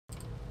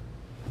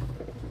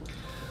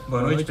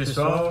Boa noite,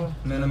 pessoal.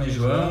 Meu nome é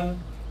João,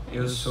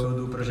 eu sou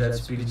do projeto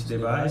Spirit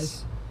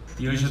Device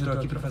e hoje eu estou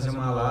aqui para fazer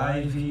uma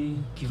live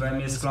que vai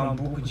mesclar um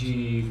pouco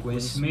de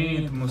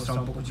conhecimento, mostrar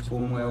um pouco de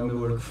como é o meu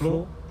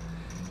workflow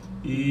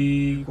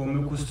e como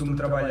eu costumo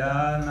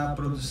trabalhar na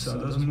produção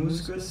das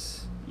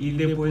músicas. E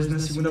depois, na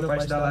segunda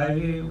parte da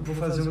live, eu vou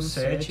fazer um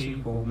set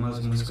aí com algumas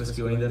músicas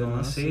que eu ainda não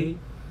lancei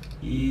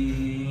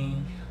e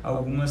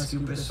algumas que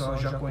o pessoal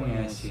já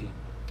conhece.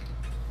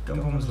 Então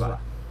vamos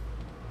lá.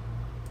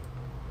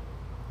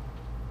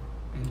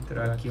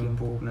 Entrar aqui um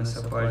pouco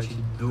nessa parte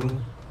do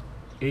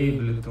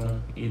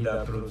Ableton e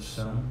da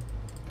produção.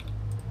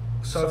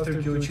 O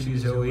software que eu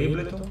utilizo é o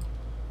Ableton.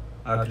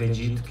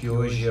 Acredito que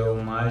hoje é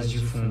o mais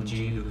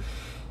difundido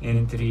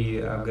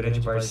entre a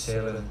grande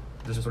parcela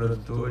dos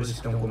produtores que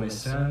estão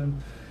começando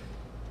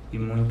e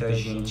muita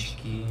gente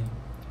que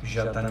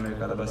já está no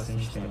mercado há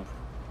bastante tempo.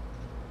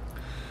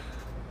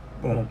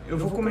 Bom, eu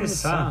vou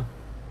começar,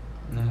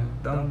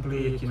 dar um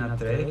play aqui na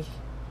track,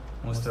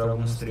 mostrar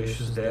alguns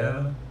trechos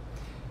dela.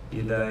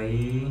 E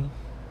daí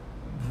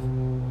vou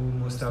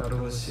mostrar para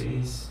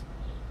vocês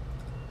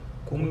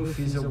como eu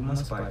fiz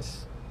algumas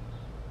partes.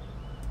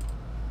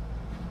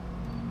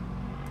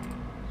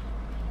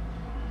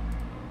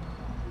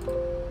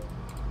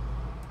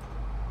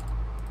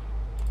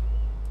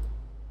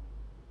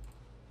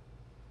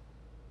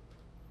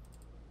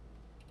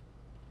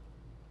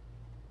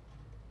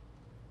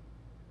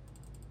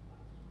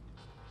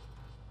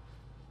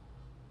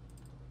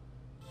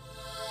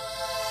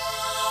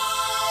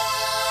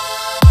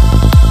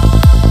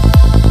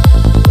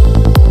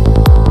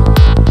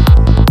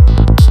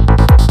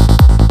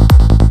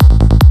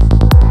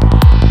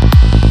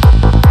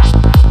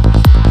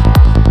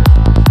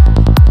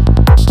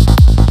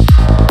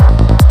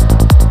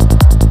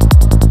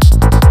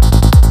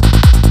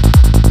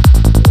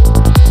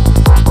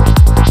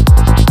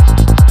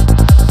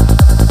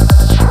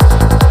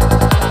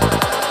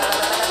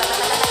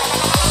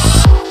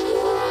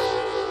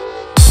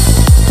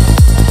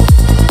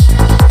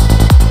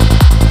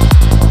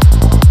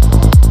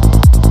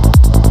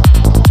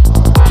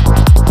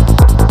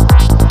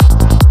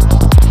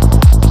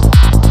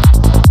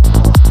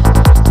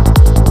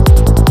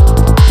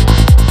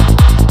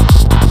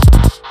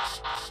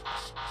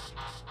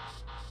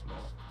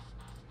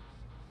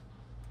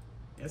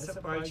 Essa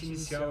parte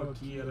inicial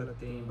aqui, ela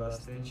tem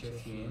bastante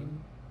FM.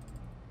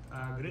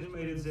 A grande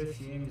maioria dos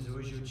FMs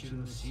hoje eu tiro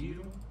no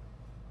Ciro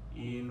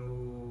e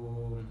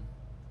no...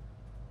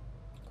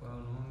 qual é o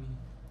nome?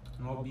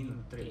 No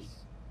Albino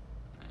 3.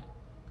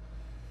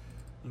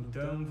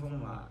 Então,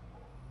 vamos lá.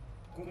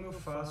 Como eu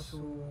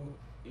faço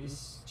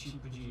esse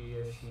tipo de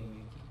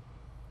FM aqui?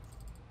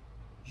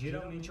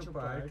 Geralmente eu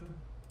parto,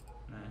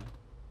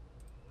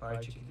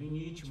 parte aqui do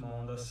init, uma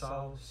onda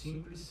sal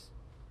simples.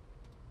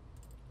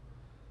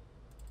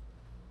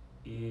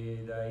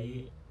 E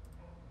daí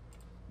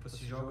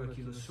você joga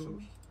aqui no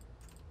sub,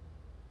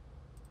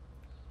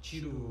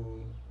 tira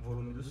o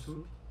volume do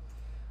sub,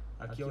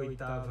 aqui é a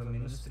oitava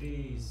menos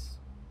 3,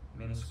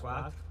 menos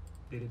 4,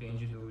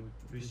 depende do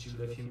estilo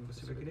da FM que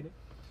você vai querer.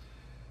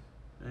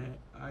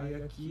 Aí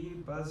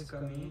aqui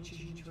basicamente a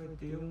gente vai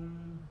ter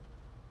uma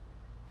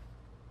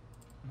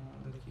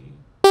onda aqui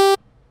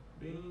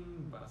bem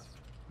básica,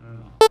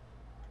 normal.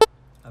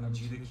 À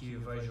medida que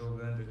vai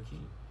jogando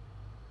aqui,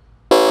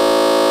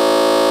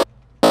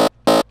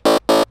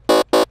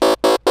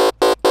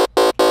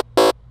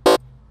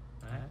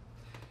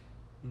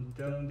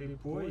 então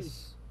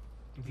depois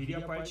viria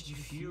a parte de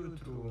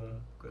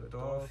filtro,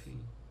 cutoff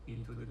e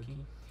tudo aqui.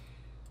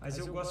 Mas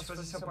eu gosto de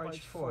fazer essa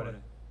parte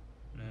fora,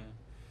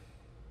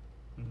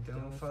 Então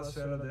eu faço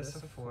ela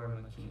dessa forma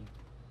aqui.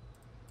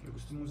 Eu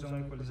costumo usar um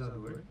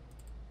equalizador,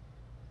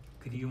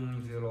 crio um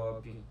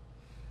envelope,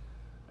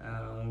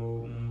 um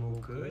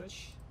low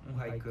cut, um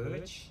high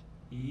cut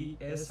e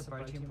essa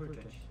parte é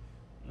importante,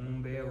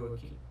 um bell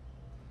aqui,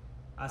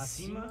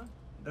 acima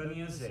da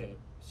linha 0.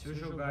 Se eu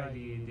jogar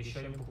ele, deixar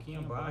ele um pouquinho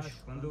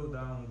abaixo, quando eu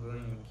dar um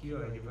ganho aqui,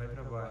 ó, ele vai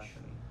para baixo.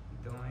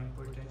 Então é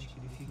importante que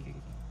ele fique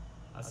aqui,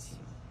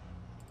 acima.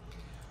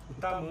 O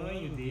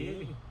tamanho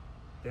dele,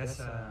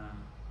 dessa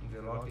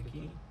envelope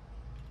aqui,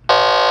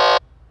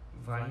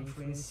 vai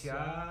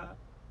influenciar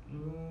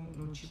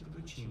no tipo do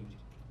timbre.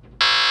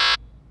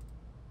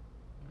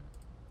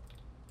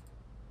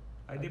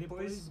 Aí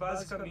depois,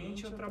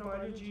 basicamente, eu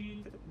trabalho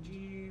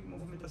de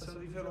movimentação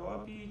do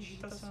envelope e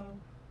digitação.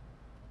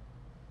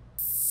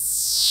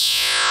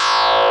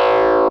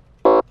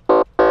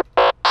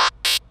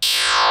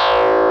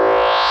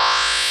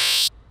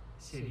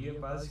 Seria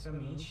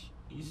basicamente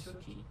isso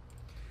aqui.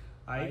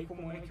 Aí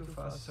como é que eu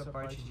faço essa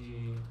parte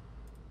de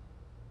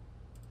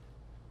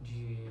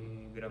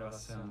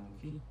gravação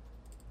aqui?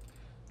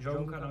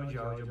 Jogo um canal de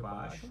áudio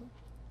abaixo,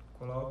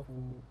 coloco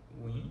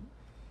o in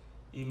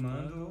e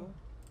mando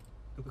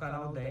do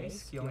canal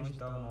 10, que é onde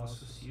está o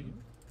nosso Ciro,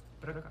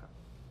 para cá.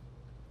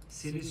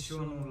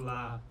 Seleciono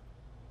lá,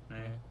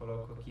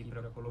 coloco aqui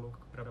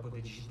para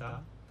poder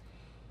digitar.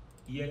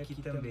 E aqui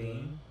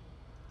também,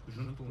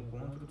 junto com o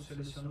Ctrl,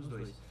 seleciono os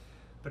dois,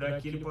 para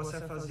que ele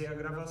possa fazer a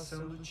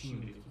gravação do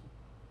timbre aqui.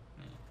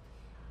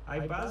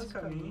 Aí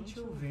basicamente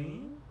eu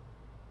venho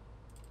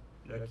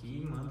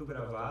daqui, mando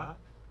gravar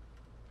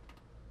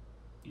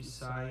e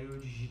saio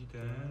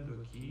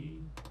digitando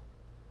aqui,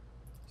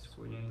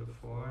 escolhendo a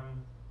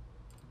forma.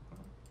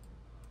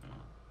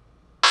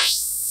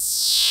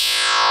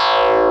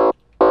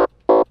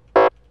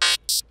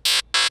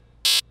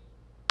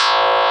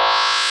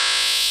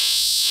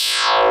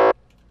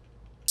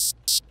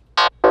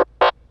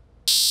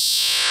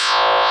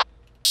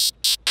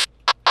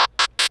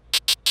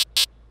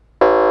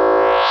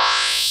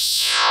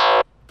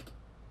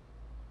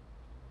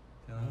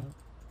 Então,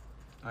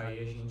 aí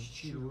a gente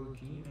tirou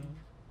aqui, né?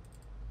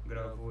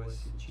 Gravou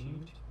esse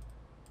timbre.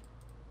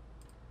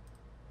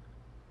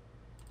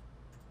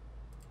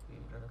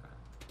 Vem pra cá.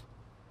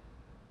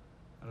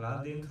 Lá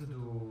dentro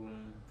do...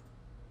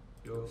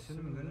 se eu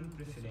não me engano, no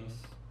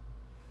preferência,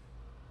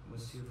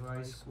 você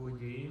vai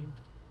escolher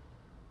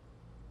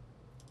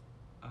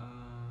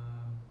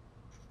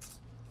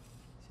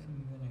se eu não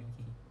me engano é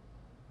aqui,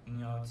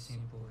 em Audio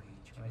Sample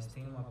Rate, mas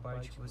tem uma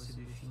parte que você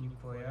define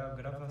qual é a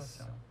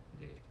gravação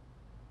dele.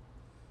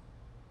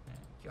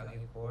 Aqui é o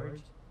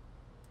Record.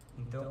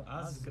 Então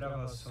as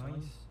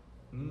gravações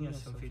minhas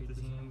são feitas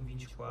em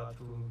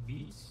 24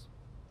 bits,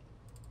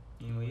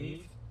 em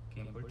Wave, que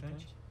é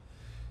importante.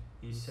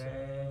 Isso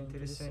é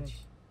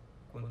interessante.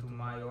 Quanto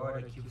maior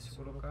aqui você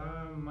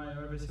colocar,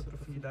 maior vai ser a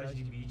profundidade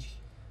de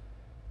bit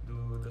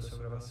da sua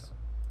gravação.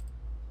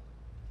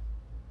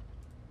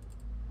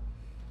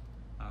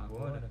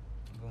 Agora,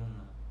 vamos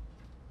lá.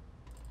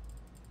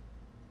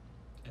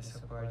 Essa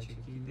parte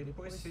aqui,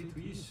 depois feito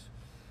isso,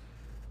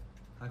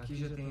 aqui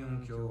já tem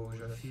um que eu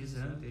já fiz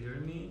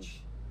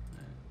anteriormente,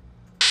 né?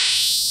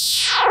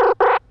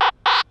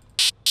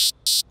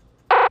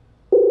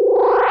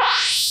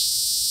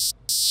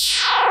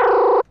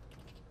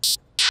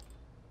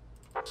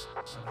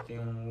 Aqui tem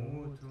um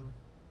outro.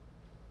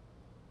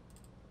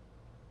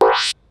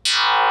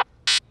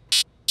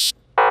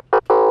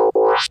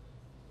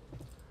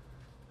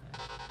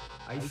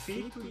 Aí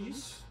feito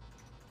isso,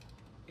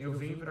 eu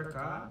venho pra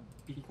cá,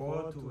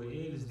 picoto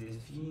eles,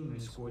 defino,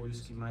 escolho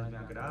os que mais me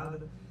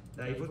agradam.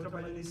 Daí vou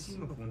trabalhando em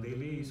cima com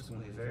delays, com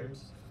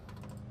reverbs.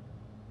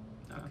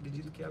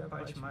 Acredito que é a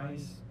parte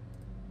mais...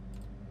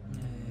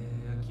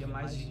 aqui é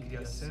mais de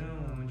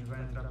criação, onde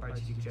vai entrar a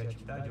parte de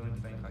criatividade, onde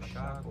vai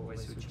encaixar, qual vai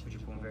ser o tipo de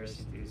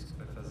conversa entre eles que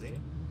vai fazer.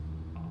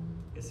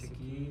 Esse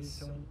aqui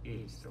são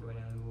eles,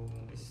 trabalhando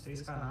esses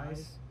 3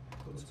 canais,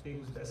 todos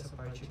pegos dessa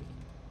parte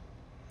aqui.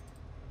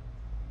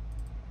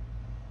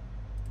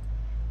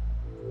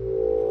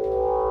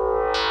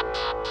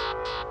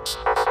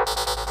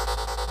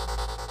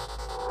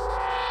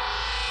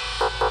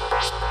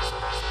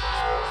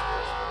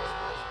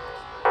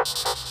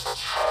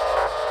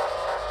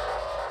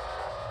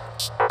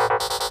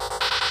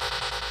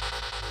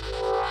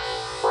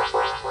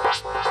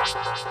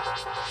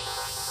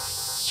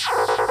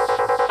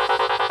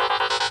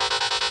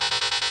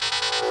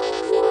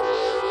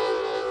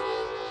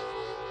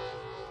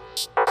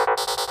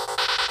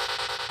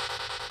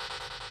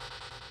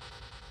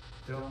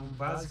 Então,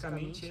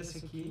 basicamente, esse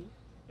aqui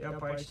é a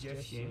parte de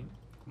FM,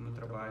 como eu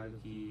trabalho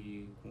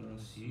aqui com o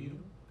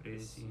Ciro, para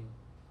esse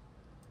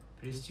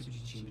tipo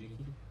de timbre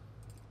aqui.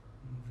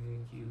 Vamos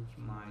ver aqui o que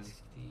mais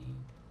que tem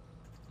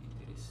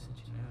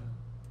interessante nela.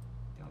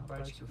 Tem uma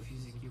parte que eu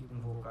fiz aqui com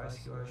vocais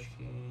que eu acho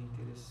que é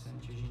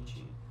interessante a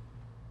gente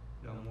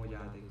dar uma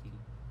olhada aqui.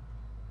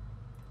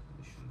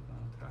 Deixa eu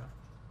encontrar.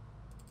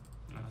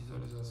 A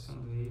visualização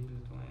do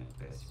Ableton é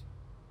péssima.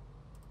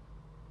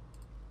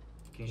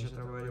 Quem já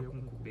trabalhou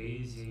com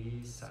Cubase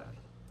aí sabe,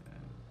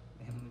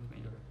 é muito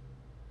melhor.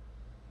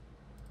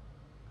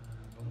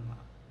 Vamos lá.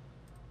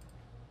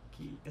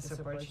 Aqui,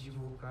 essa parte de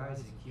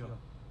vocais aqui, ó.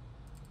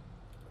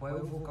 Qual é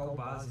o vocal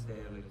base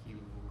dela aqui?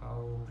 O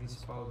vocal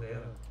principal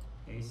dela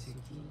é esse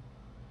aqui.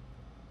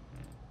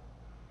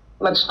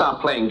 Let's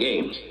stop playing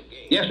games.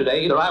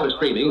 Yesterday, either I was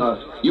dreaming or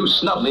you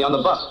snubbed me on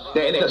the bus.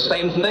 The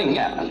same thing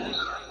happened.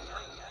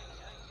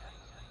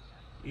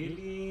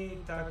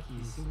 Ele tá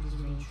aqui,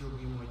 simplesmente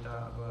joguei uma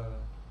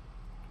oitava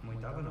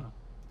não,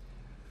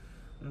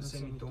 um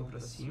semitom pra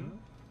cima,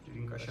 para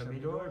ele encaixar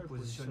melhor,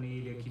 posicionei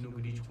ele aqui no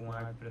grid com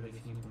arco para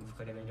definir como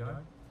ficaria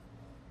melhor,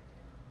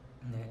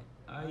 né?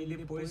 Aí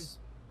depois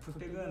fui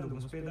pegando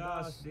alguns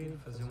pedaços dele,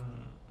 fazer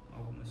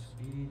algumas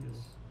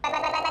subidas.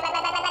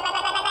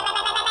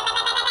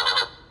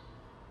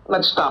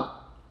 Let's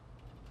stop.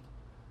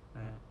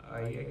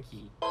 Aí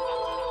aqui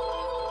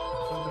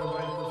foi um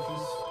trabalho que eu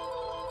fiz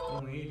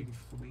com ele que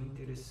ficou bem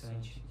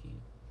interessante aqui.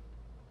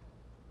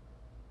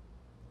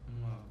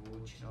 Vou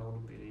tirar o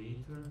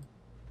operator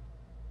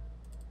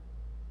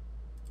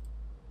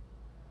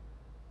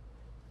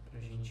pra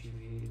gente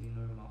ver ele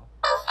normal.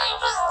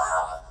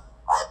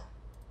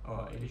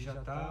 Ó, ele já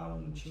tá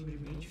um timbre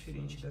bem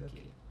diferente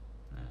daquele,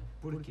 né?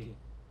 Por quê?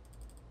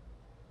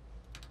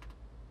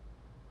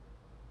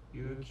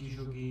 Eu aqui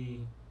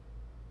joguei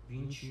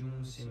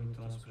 21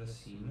 semitons pra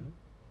cima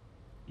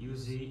e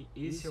usei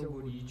esse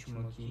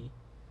algoritmo aqui,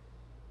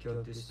 que é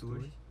o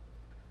texture.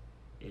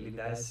 Ele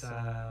dá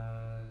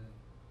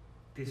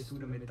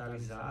textura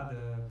metalizada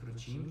para o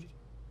timbre.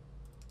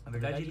 Na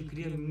verdade, ele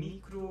cria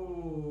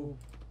micro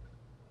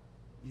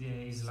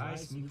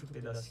slice, micro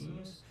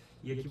pedacinhos,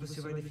 e aqui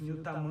você vai definir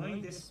o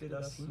tamanho desse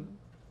pedacinho.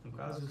 No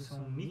caso,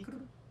 são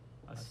micro,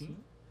 assim.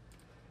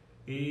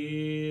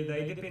 E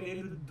daí,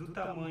 dependendo do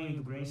tamanho,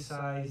 do grain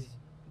size,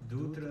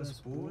 do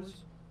transpose,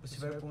 você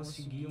vai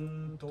conseguir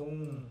um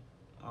tom,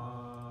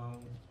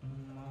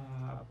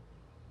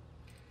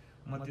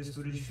 uma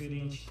textura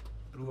diferente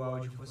para o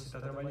áudio que você está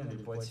trabalhando.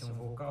 Ele pode ser um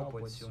vocal,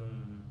 pode ser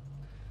um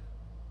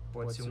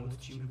outro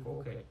timbre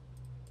qualquer,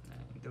 né?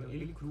 Então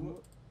ele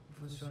crua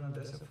funciona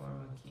dessa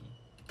forma aqui.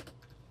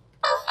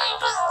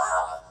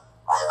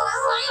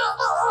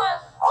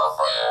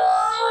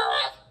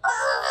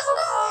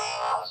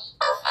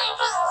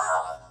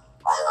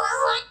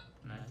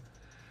 Né?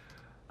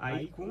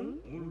 Aí com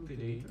o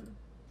Looperator,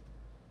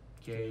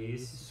 que é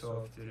esse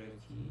software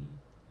aqui,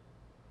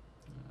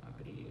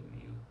 abrir é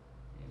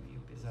meio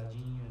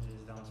pesadinho, às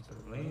vezes dá uns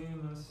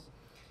problemas,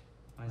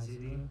 mas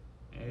ele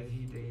é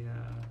vida aí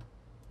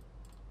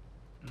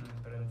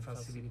para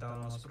facilitar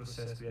o nosso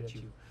processo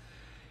criativo.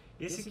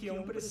 Esse aqui é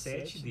um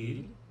preset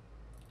dele,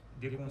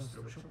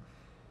 Deconstruction,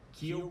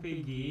 que eu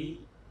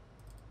peguei,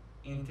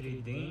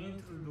 entrei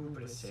dentro do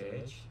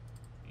preset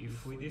e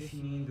fui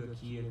definindo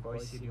aqui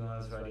quais seriam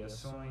as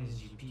variações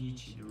de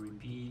pitch, do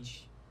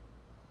repeat,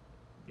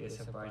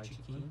 dessa parte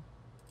aqui,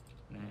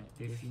 né?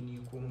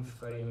 Defini como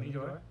ficaria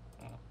melhor.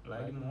 Ó,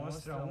 lá ele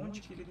mostra onde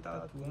que ele está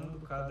atuando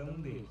cada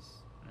um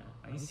deles, né?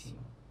 Lá em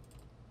cima.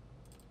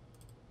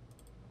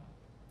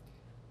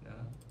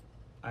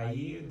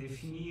 Aí eu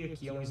defini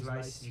aqui é um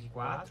slice de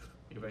 4,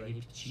 ele vai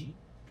repetir,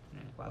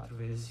 né, 4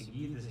 vezes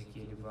seguidas, aqui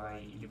ele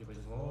vai e depois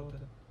volta.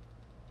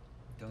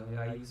 Então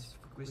aí você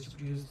fica com esse tipo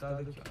de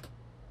resultado aqui, ó.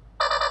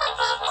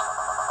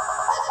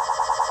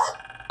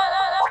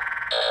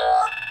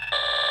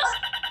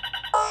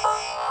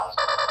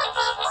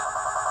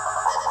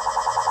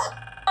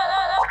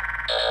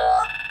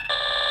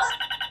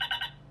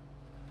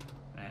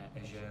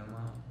 Já é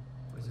uma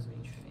coisa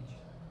bem diferente.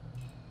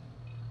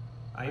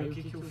 Aí o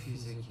que eu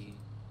fiz aqui?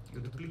 Eu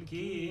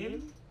dupliquei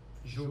ele,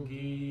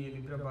 joguei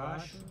ele para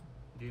baixo,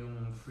 dei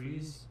um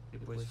freeze,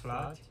 depois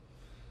flat,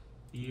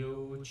 e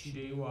eu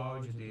tirei o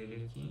áudio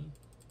dele aqui,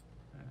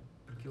 né,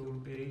 porque o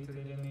Looperator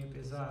ele é meio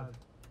pesado.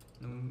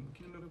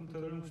 Aqui no meu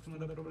computador não costuma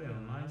dar problema,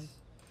 mas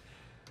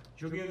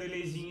joguei um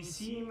delayzinho em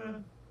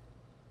cima.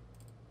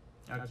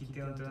 Aqui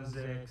tem um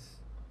Transit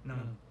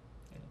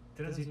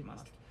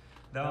Master.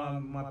 Dá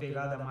uma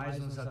pegada a mais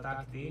nos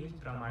ataques dele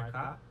para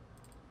marcar,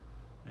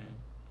 né?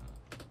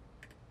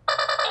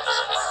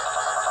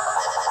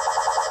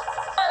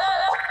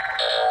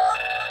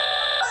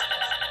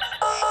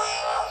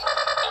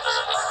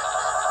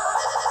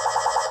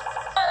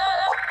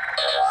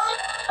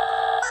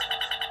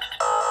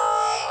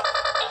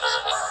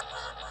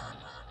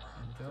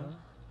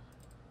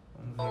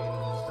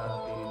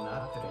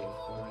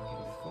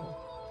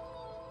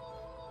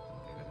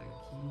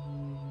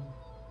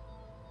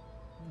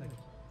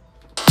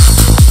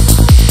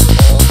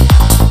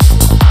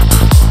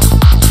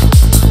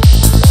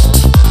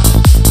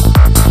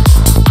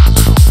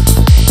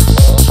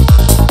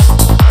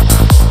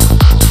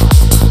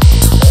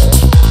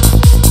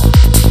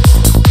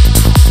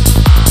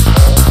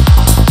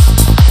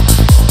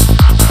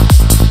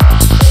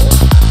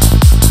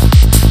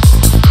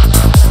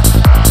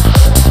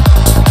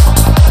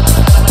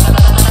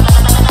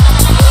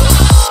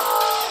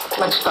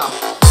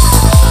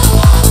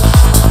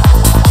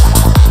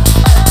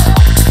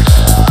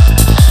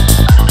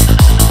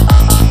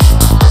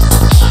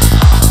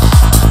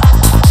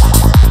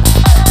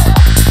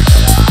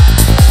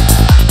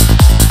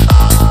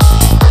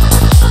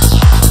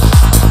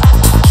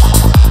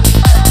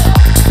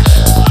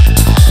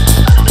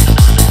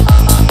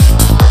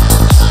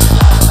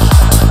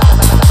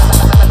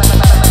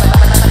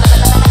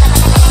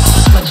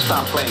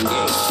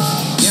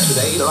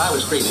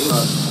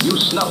 You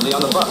snubbed me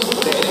on the bus.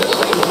 They did the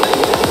same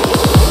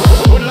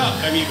thing. Good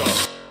luck, amigo.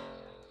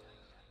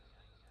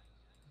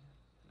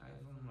 Aí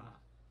vamos lá.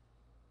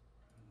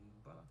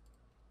 Opa.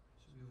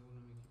 Subir o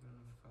volume aqui para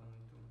não ficar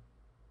muito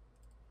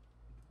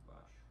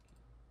baixo.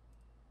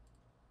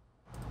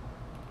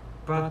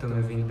 Opa, tô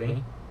me ouvindo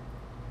bem?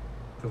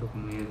 Tô com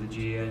medo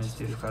de antes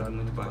ter ficado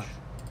muito baixo.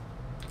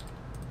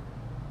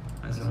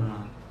 Mas vamos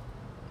lá.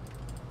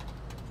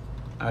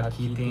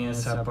 Aqui tem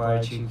essa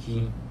parte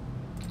aqui.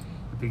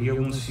 Peguei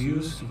alguns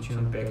fios que tinha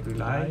no pack do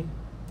Eli.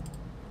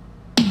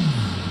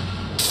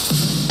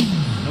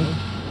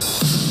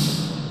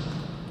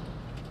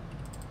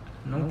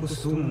 Não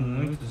costumo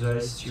muito usar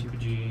esse tipo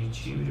de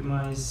timbre,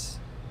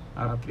 mas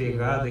a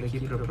pegada aqui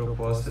para a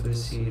proposta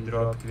desse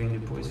drop que vem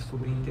depois ficou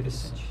bem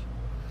interessante.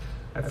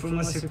 Aí foi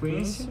uma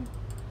sequência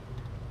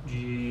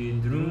de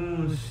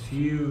drums,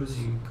 fios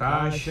e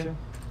caixa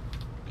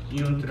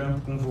e um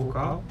trampo com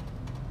vocal.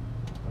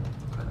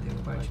 Cadê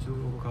a parte do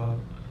vocal?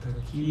 Tá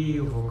aqui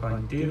o vocal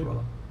inteiro,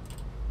 ó.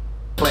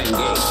 Playing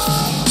games.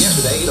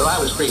 Yesterday, either I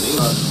was screaming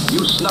or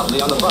you snubbed me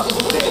on the bus.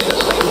 They did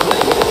the same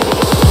thing.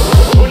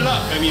 Good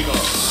luck, amigo.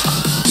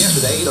 Yesterday,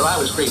 Yesterday, I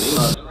was screaming.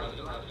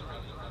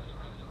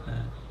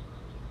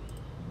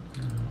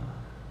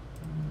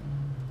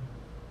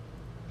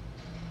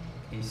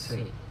 É isso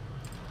aí.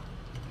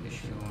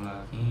 Deixa eu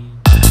rolar aqui.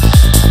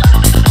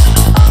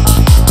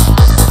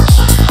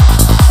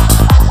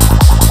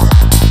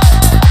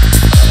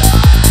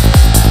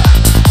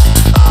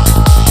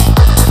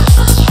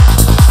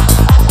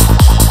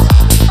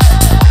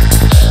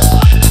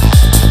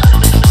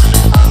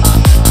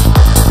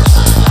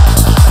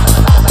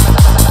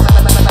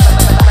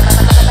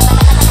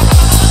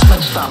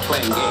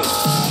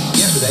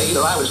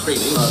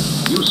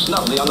 You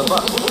snubbed me on the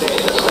bus. They're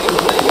the same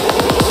thing.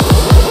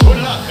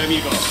 Good luck,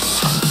 amigo.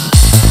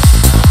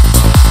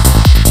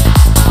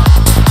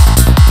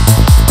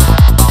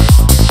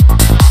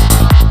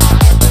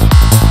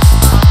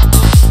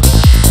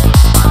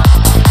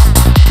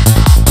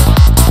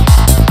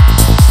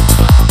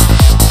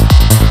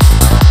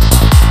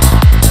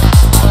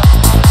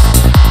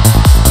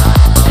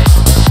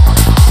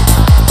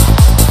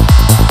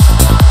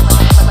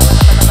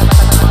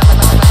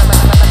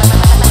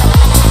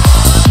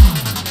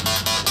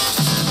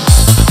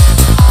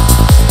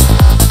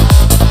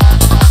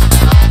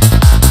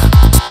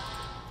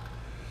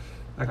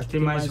 Aqui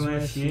tem mais um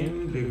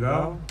FM,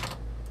 legal.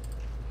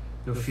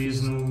 Eu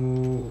fiz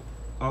no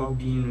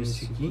albino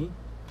esse aqui.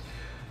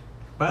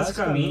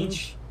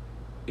 Basicamente,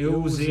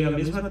 eu usei a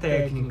mesma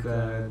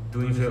técnica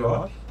do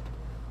envelope,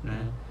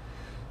 né?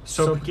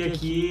 Só porque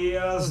aqui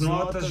as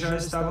notas já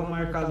estavam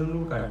marcadas no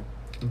lugar.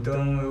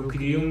 Então eu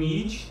criei um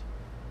MIDI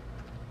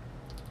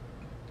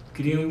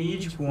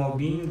com o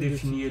albino,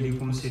 defini ali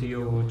como seria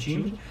o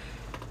timbre.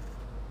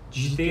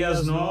 Digitei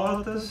as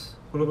notas,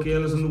 coloquei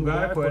elas no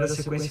lugar, qual era a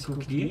sequência que eu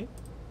queria.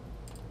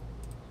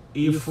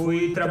 E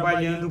fui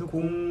trabalhando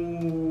com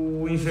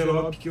o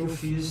envelope que eu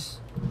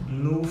fiz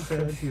no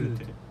Fab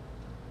Filter.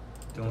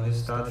 Então o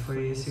resultado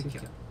foi esse aqui,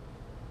 ó.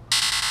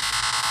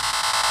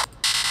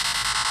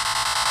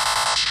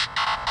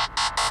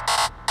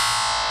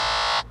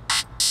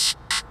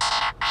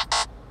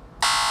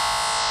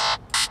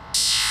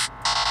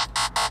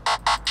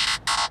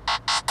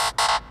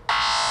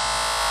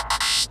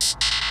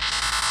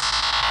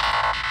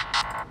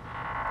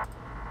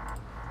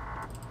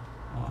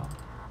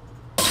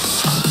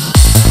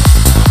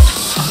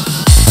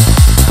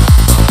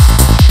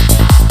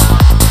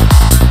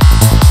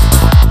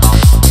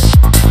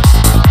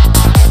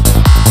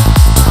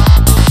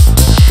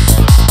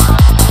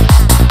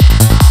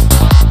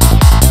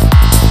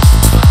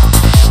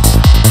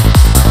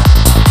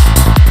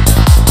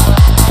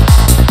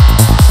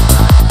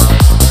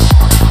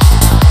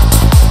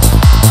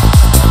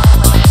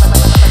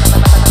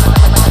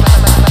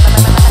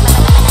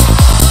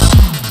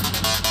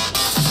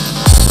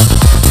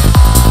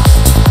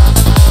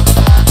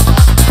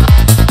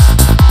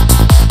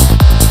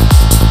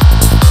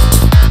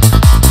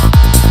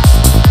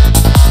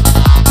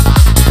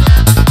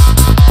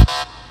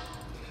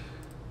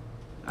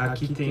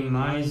 Aqui tem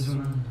mais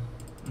um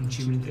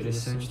timbre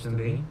interessante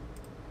também.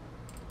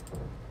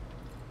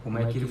 Como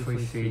é que ele foi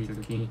feito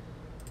aqui?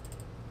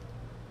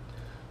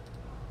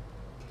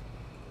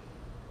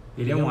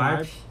 Ele é um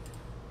ARP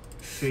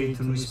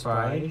feito no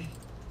Spire.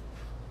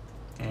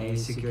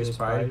 Esse aqui é o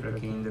Spire, para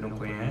quem ainda não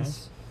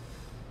conhece.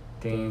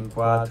 Tem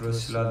 4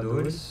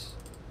 osciladores.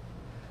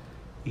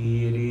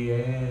 E ele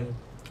é...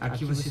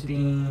 Aqui você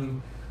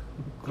tem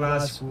o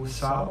clássico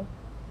sal.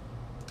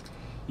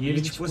 E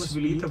ele te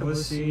possibilita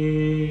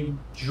você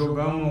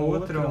jogar uma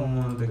outra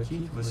onda aqui,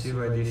 que você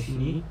vai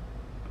definir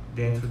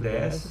dentro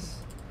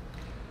dessas.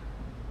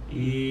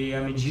 E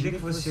à medida que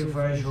você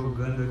vai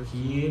jogando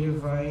aqui, ele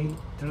vai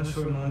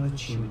transformando o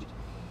timbre,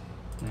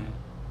 né?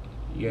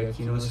 E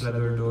aqui no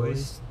oscilador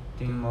 2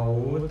 tem uma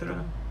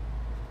outra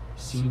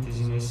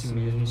síntese nesse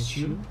mesmo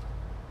estilo,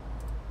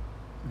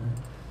 né?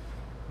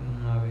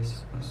 Vamos lá ver se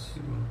eu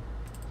consigo...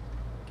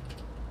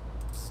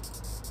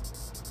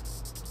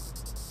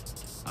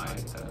 Ah,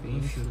 ele tá bem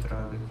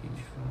infiltrado aqui,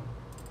 deixa eu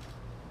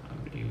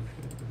abrir o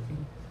filtro aqui.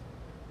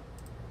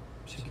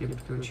 Isso aqui é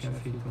porque eu tinha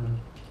feito um...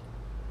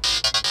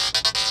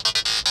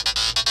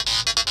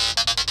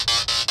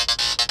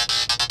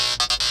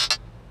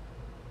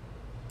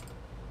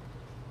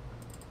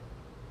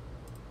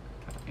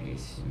 Tá, é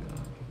esse meu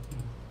aqui.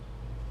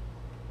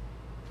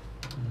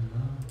 Vamos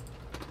lá.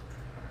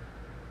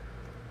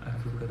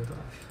 Aqui o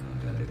cutoff, vamos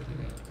ver onde é que ele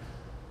vem.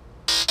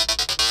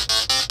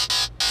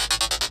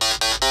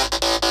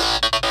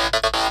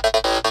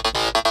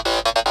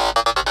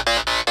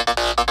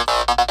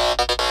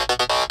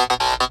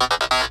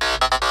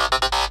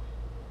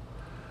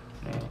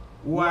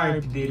 O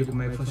ARP dele,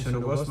 como é que funciona?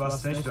 Eu gosto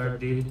bastante do ARP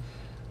dele.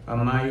 A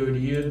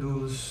maioria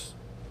dos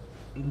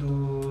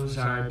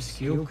ARPs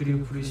que eu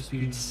crio por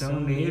Spirit são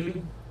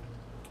nele.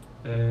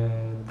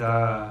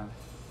 Da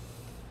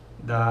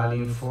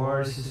Alien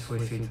Forces foi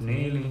feito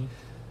nele.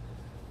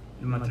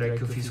 Uma track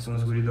que eu fiz com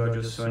os guri do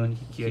Audio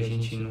Sonic, que a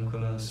gente nunca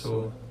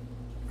lançou,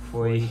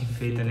 foi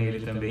feita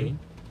nele também,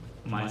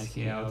 mais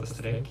que é altas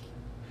track.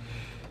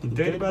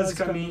 Então ele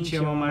basicamente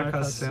é uma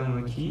marcação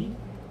aqui,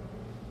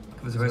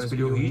 que você vai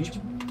escolher o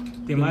ritmo.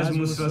 Tem mais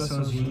uma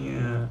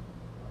oscilaçãozinha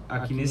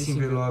aqui nesse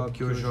envelope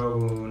que eu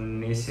jogo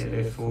nesse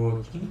LFO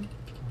aqui.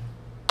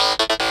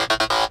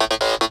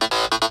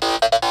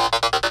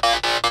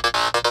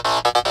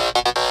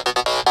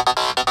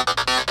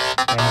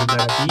 Indo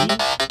daqui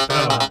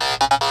pra lá.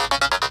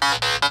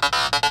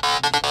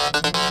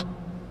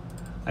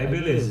 Aí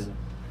beleza.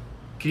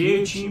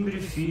 Criei o timbre,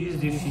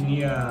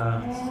 defini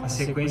a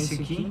sequência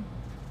aqui.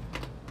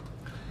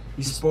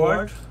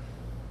 Exporto.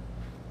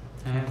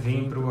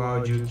 Vem pro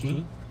áudio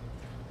aqui.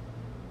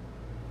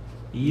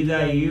 E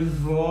daí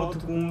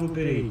volto com o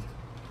Looperator.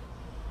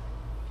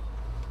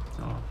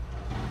 Ó,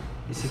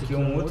 esse aqui é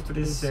um outro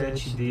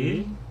preset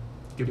dele.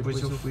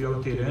 Depois eu fui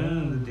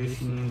alterando,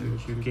 definindo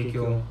aqui o que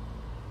eu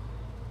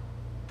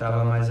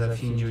tava mais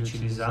afim de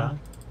utilizar.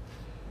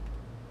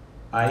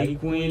 Aí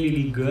com ele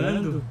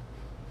ligando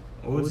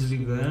ou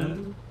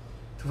desligando,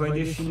 tu vai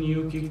definir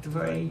o que tu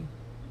vai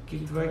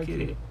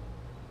querer.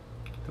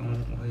 Então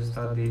o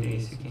resultado dele é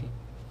esse aqui.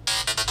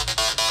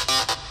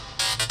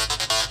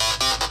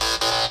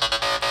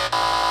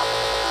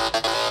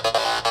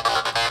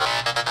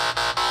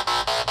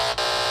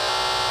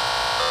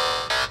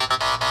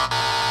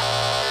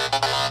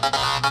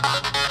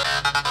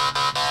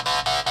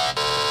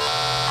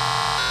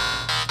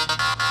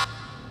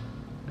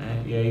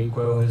 E aí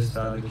qual é o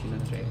resultado aqui na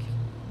track?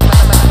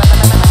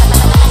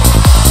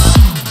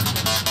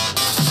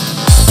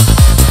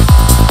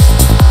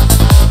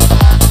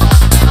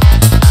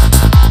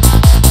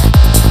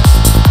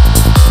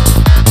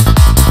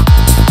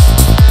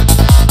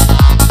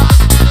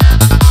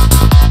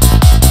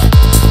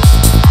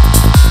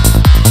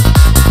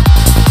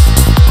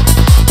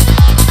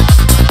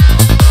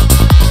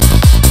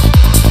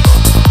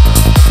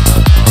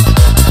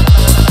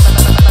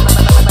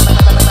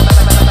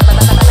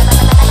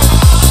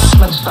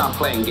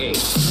 Playing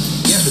games.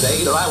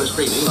 Yesterday, I was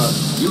screaming,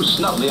 you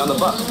snubbed me on the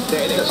bus.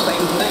 They did the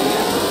same thing.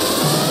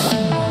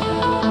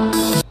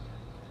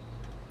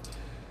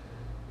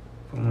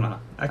 Vamos lá.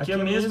 Aqui é a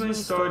mesma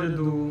história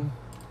do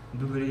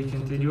break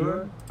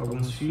anterior.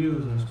 Alguns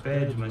fios, uns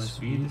pads, umas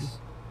subidas.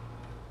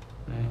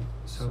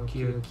 Só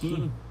que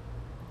aqui,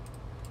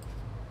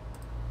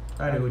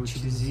 cara, eu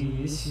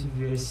utilizei esse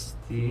VST,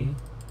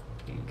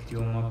 que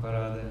criou uma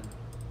parada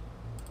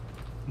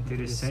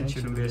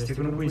interessante no VST que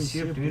eu não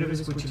conhecia. A primeira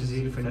vez que eu utilizei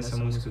ele foi nessa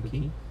música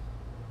aqui.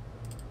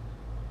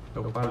 É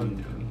o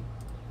palíndromo.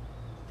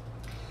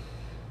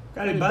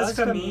 Cara, ele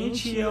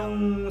basicamente é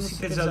um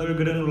sintetizador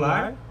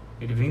granular.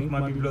 Ele vem com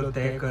uma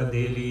biblioteca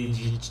dele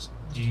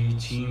de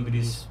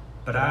timbres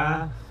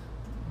para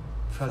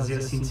fazer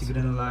a síntese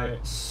granular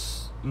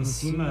em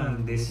cima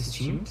desses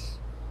timbres,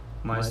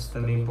 mas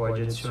também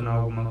pode adicionar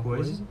alguma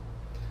coisa.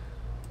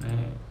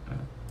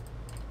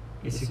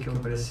 Esse aqui é um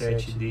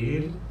preset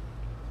dele.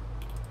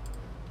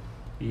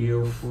 E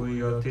eu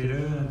fui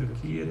alterando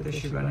aqui até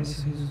chegar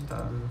nesse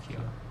resultado aqui,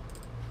 ó.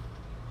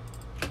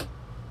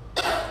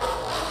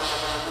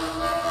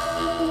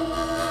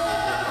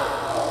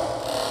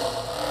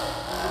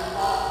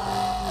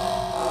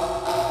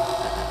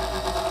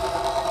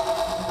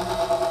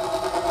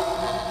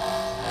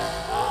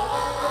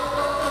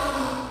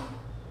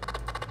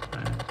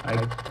 Aí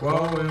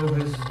qual é o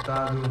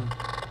resultado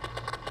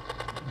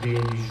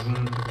dele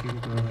junto aqui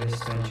com o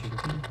restante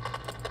aqui?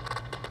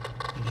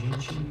 A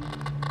gente...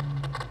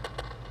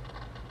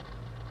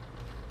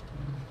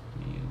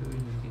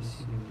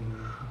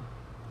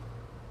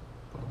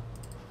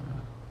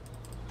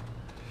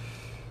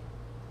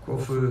 Qual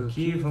foi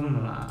aqui?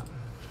 Vamos lá.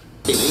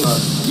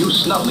 You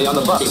snubbed me on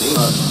the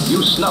bus.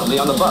 You snubbed me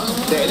on the bus.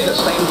 They did the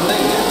same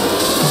thing.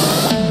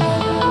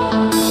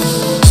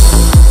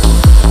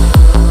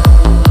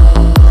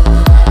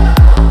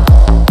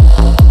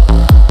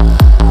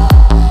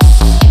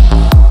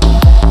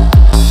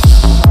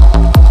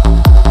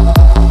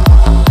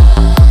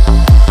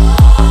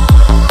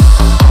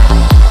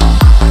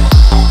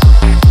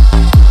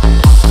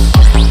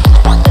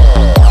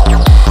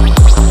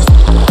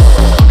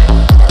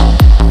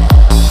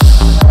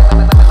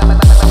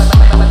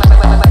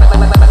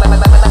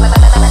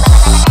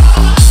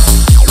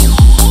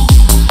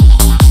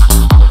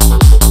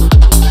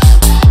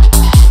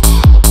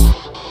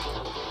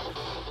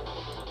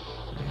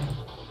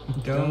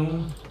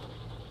 Então,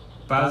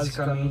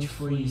 basicamente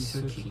foi isso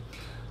aqui.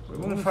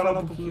 Vamos falar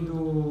um pouquinho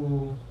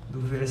do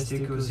VST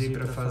que eu usei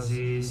para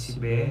fazer esse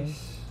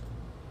BS.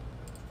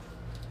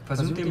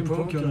 Fazia um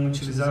tempão que eu não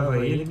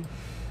utilizava ele,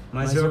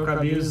 mas eu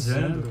acabei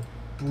usando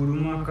por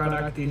uma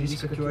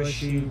característica que eu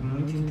achei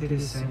muito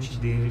interessante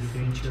dele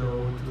frente a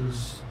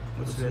outros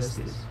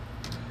VSTs.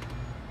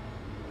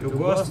 Eu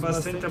gosto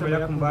bastante de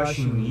trabalhar com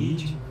baixo em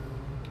MIDI.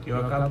 Eu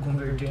acabo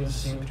convertendo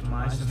sempre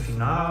mais no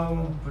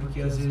final,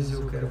 porque às vezes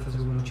eu quero fazer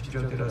algum tipo de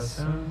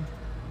alteração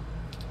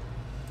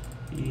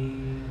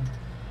e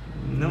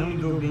não me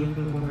dou bem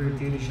com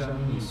converter ele já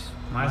no início,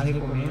 mas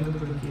recomendo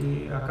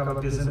porque acaba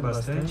pesando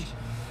bastante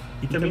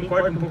e também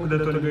corta um pouco da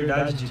tua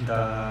liberdade de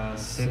estar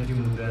sempre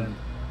mudando,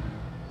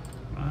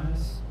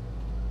 mas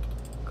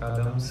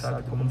cada um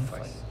sabe como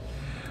faz.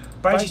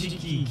 Parte de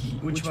kick,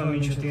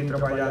 ultimamente eu tenho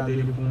trabalhado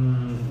ele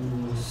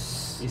com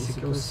esse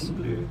aqui é o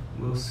Sampler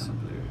ou é o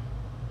Sampler?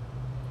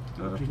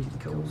 Eu acredito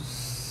que é o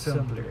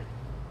Sampler,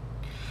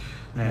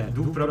 né,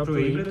 do próprio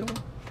Ableton.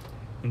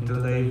 Então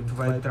daí tu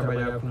vai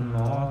trabalhar com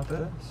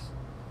notas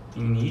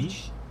em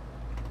MIDI.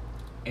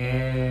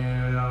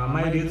 A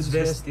maioria dos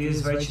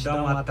VSTs vai te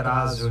dar um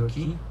atraso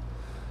aqui,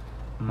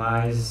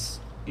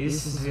 mas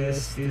esses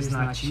VSTs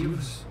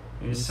nativos,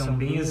 eles são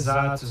bem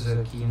exatos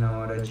aqui na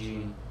hora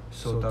de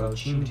soltar o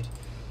timbre.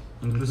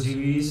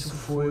 Inclusive isso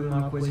foi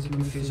uma coisa que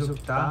me fez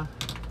optar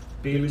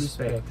pelo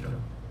Spectrum,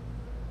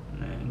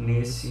 né,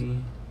 nesse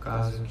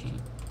caso aqui.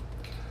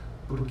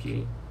 Por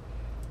quê?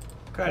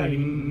 Cara, ele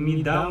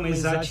me dá uma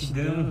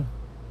exatidão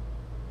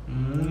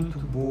muito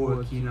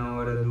boa aqui na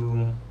hora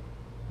do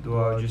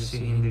áudio ser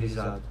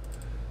renderizado.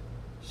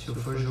 Se eu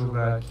for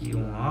jogar aqui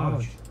um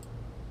áudio,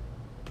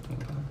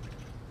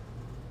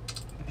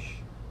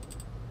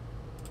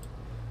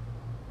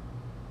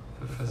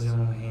 vou fazer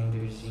um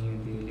renderzinho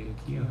dele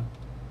aqui, ó.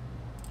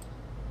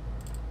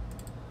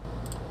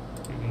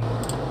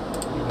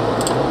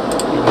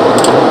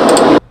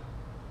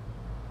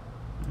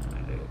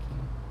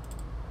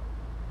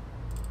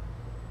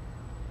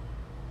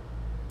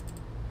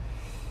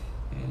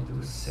 É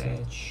do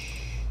 7.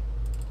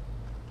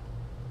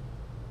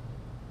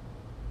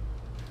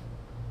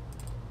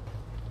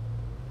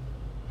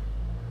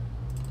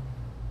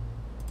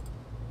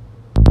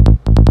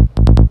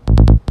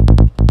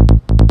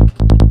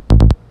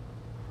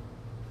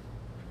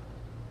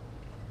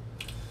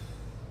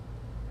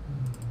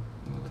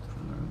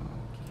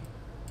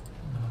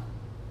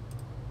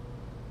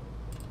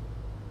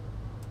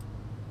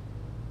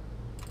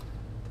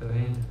 Tá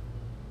vendo?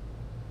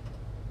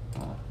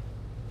 Ó,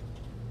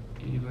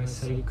 ele vai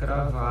sair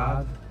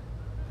cravado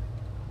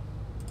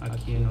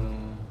aqui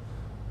no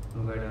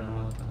lugar da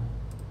nota.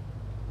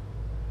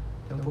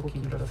 Até um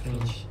pouquinho pra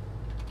frente.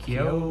 Que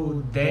é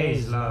o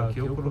 10 lá,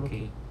 que eu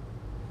coloquei.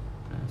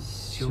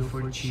 Se eu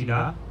for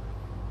tirar,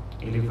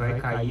 ele vai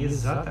cair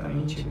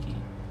exatamente aqui.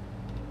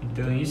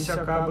 Então isso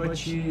acaba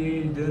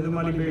te dando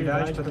uma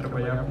liberdade para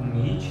trabalhar com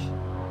MIDI.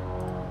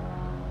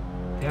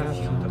 Até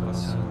avião tá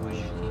passando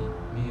hoje aqui.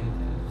 Meu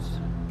Deus do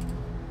céu.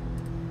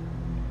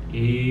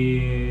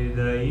 E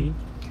daí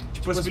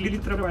te possibilita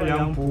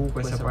trabalhar um pouco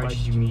essa parte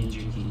de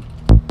MIDI aqui.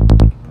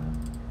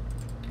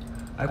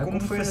 Aí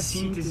como foi a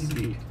síntese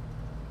dele?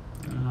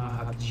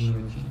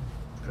 Rapidinho aqui,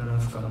 para não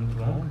ficar muito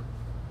longo.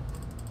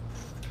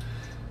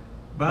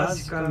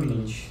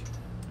 Basicamente,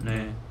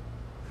 né,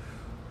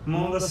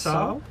 uma onda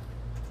sal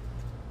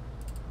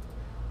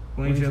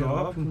com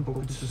envelope, um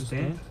pouco de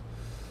sustento,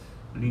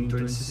 ali em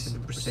torno de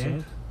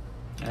 60%.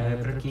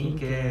 Para quem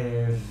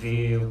quer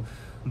ver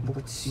um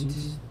pouco de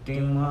síntese,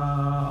 tem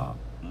uma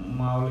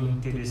aula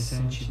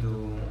interessante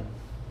do...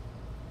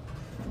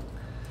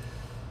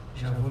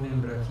 Já vou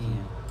lembrar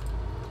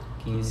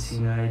quem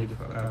ensina ele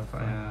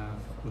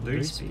o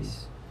Dirt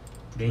Space.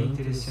 Bem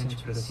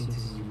interessante para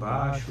síntese de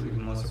baixo,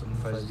 ele mostra como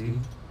faz dele,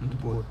 muito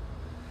boa.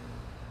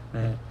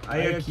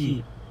 Aí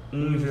aqui,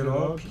 um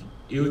envelope,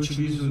 eu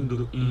utilizo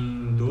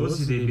em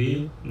 12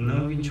 dB,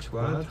 não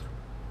 24.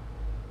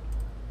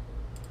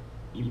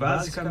 E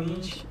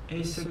basicamente é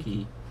isso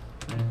aqui,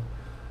 né?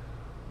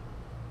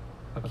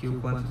 Aqui o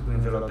quanto do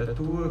envelope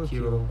atua, aqui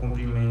o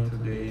comprimento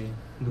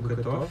do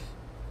cutoff.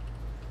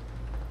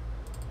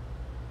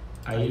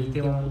 Aí ele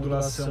tem uma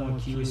modulação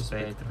aqui, o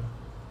Spectrum,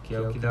 que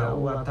é o que dá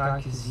o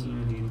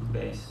ataquezinho ali do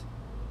bass.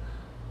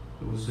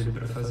 Eu uso ele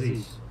para fazer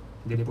isso.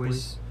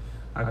 Depois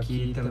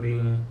aqui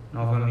também,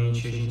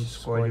 novamente, a gente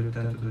escolhe o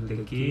tanto do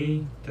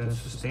decay, tanto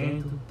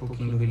sustento, um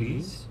pouquinho do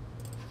release.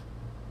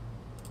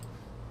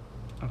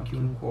 Aqui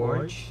um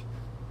corte,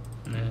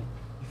 né,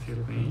 de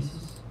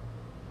frequências.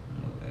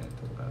 Vou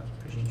tocar aqui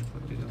pra gente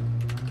poder dar uma...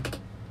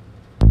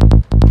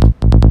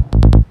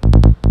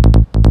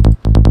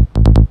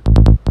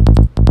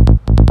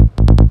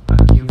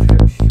 Aqui o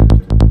Fab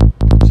Filter,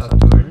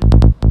 Saturn,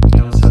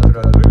 é um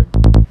saturador.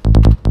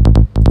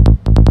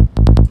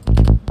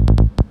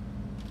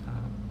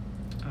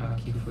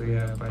 Aqui foi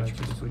a parte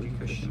que eu escolhi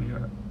que eu achei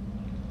melhor.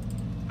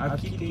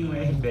 Aqui tem o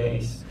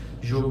R10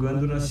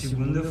 jogando na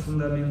segunda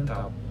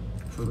fundamental.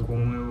 Foi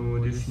como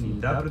eu defini.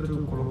 Dá para tu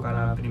colocar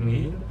na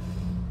primeira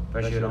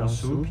para gerar um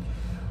sub,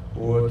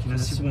 ou aqui na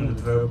segunda,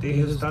 tu vai obter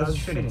resultados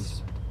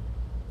diferentes,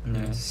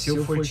 né? Se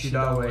eu for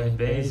tirar o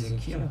R10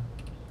 aqui, ó,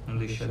 vamos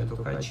deixar ele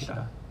tocar e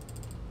tirar.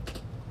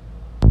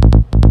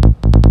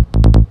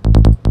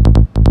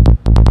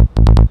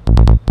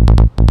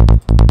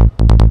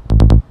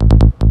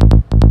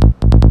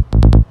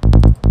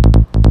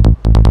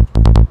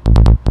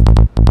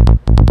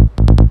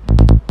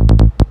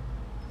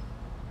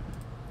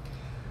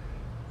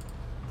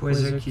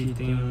 Depois aqui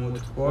tem um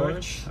outro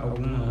corte,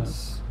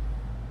 algumas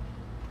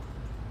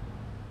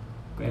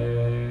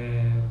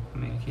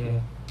como é que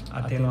é?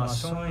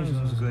 Atenuações,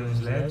 uns ganhos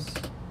leves.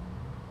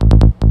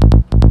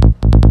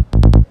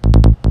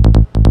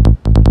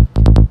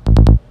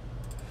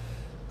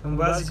 Então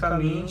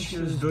basicamente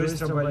os dois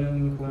trabalhando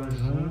em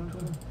conjunto,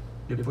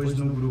 depois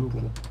no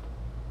grupo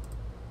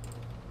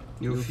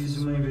Eu fiz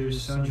uma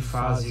inversão de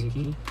fase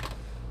aqui,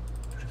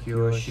 porque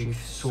eu achei que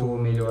soou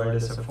melhor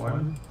dessa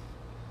forma.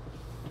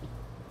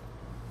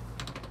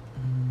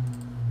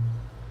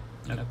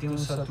 Aqui tem um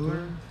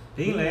Saturno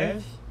bem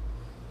leve,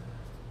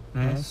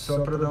 né? Só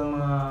para dar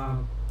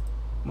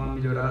uma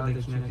melhorada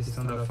aqui na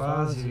questão da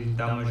fase e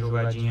dar uma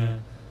jogadinha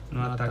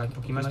no ataque um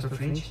pouquinho mais para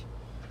frente.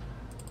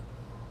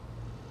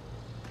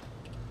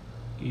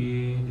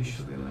 E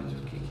deixa eu ver mais o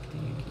que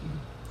tem aqui.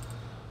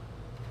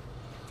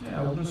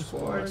 Alguns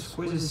cortes,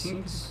 coisas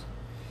simples.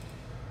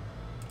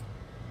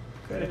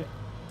 Cara,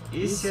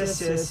 esse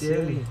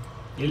SSL,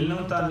 ele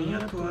não tá nem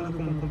atuando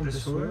como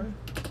compressor,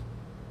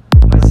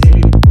 mas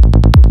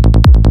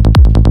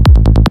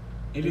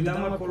ele dá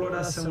uma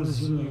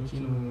coloraçãozinha aqui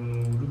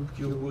no grupo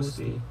que eu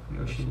gostei,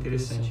 eu achei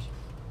interessante.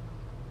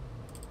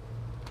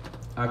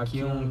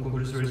 Aqui é um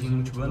compressorzinho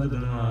multibanda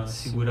dando uma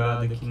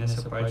segurada aqui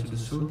nessa parte do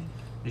sub,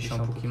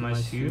 deixar um pouquinho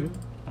mais firme.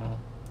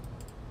 Ó.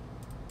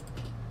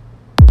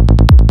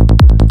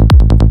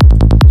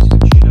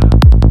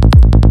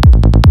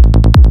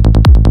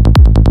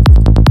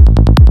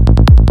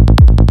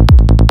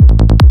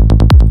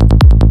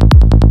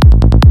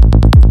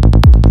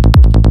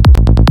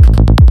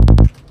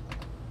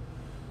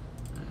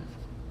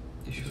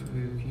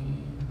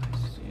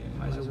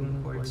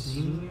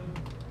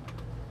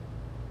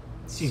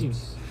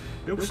 Simples.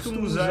 Eu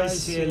costumo usar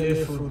esse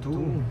LFO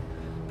Tool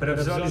para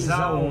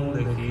visualizar a onda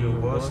aqui. Eu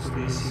gosto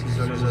desse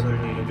visualizador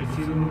dele. Eu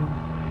prefiro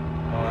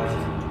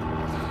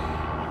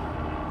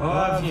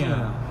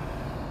Avian.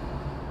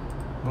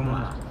 Vamos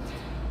lá.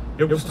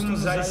 Eu costumo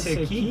usar esse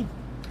aqui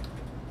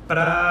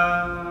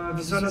para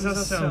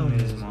visualização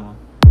mesmo. Ó.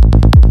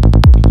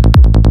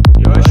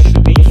 Eu acho ele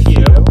bem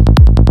fiel,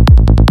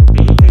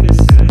 bem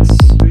interessante.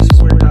 Se tu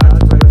exportar,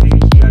 tu vai ver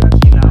que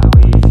aqui na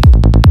Wave.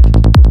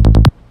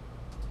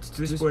 Se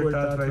tu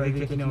exportar, tu vai ver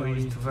que aqui na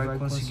Wave tu vai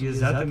conseguir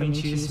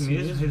exatamente esse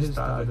mesmo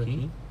resultado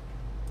aqui.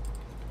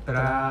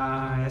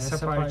 Para essa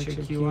parte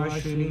aqui eu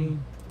acho ele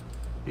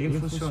bem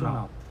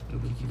funcional no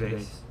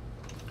Kickbass.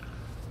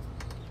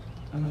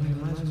 Vamos ver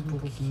mais um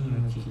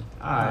pouquinho aqui.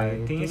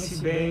 Tem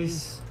esse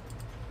bass.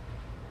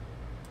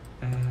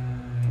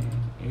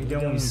 Ele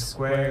é um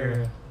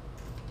square,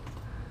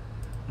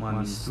 uma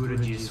mistura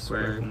de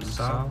square com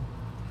sal.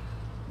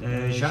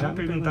 Já me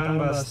perguntaram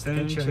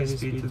bastante a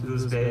respeito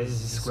dos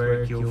basses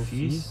square que eu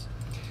fiz.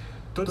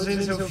 Todos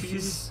eles eu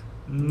fiz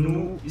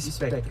no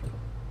Spectrum.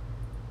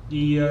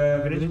 E a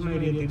grande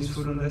maioria deles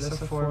foram dessa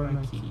forma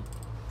aqui.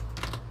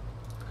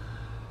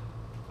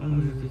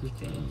 Vamos ver o que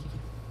tem aqui.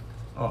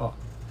 Ó,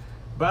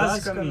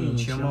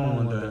 basicamente é uma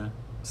onda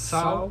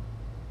sal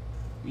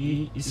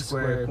e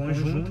square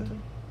conjunta.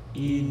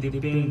 E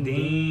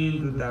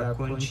dependendo da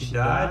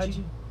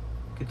quantidade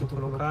que tu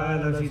colocar,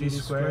 ela vira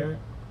square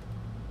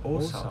ou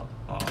sal.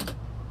 Ó.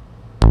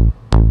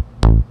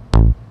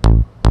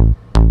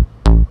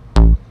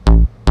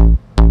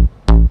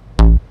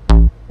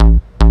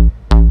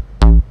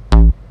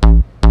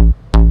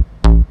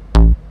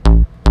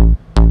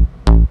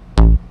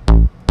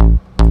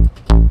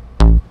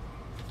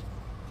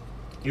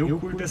 Eu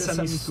curto essa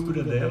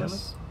mistura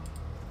delas.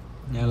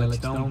 Ela te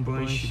dá um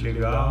punch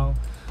legal.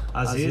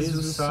 Às vezes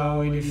o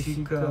sal ele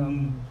fica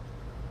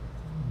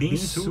bem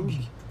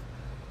sub,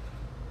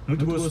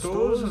 muito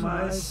gostoso,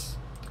 mas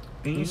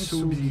bem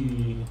sub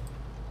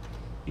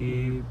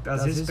e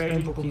às vezes perde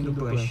um pouquinho do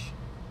punch,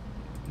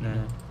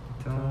 né?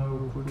 Então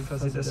eu curto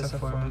fazer dessa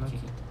forma aqui.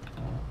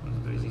 Ó, os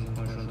dois em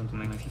conjunto,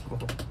 como é que ficou?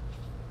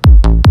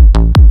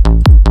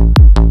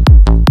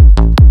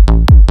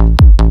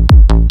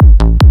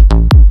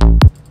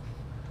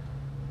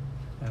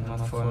 É uma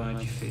forma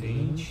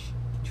diferente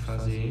de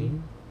fazer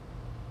ele.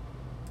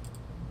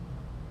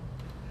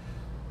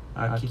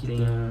 Aqui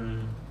tem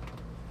um...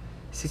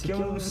 Esse aqui é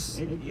um...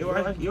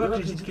 Eu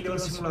acredito que ele é um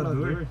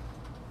simulador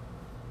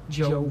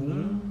de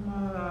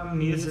alguma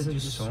mesa de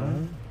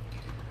som,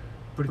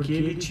 porque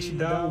ele te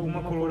dá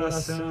alguma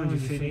coloração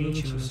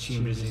diferente nos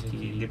timbres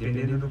aqui.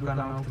 Dependendo do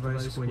canal que tu vai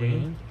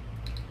escolhendo,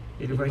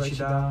 ele vai te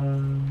dar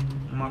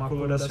uma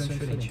coloração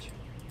diferente,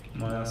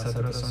 uma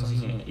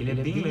saturaçãozinha. Ele é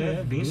bem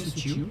leve, bem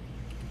sutil,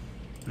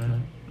 né?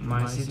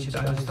 Mas ele te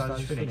dá resultados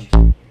diferentes.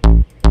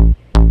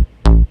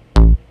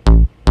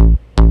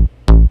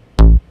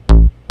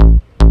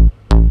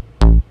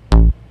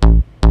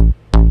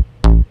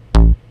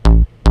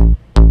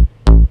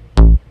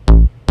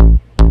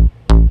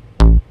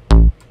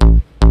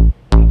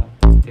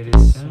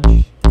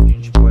 Interessante, a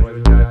gente pode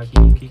olhar aqui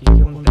o que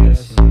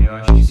acontece, né? Eu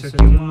acho que isso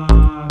aqui é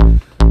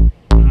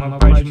uma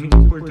parte muito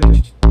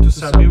importante, tu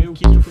saber o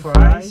que tu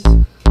faz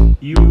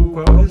e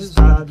qual é o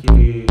resultado que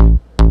ele...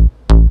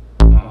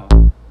 Ó.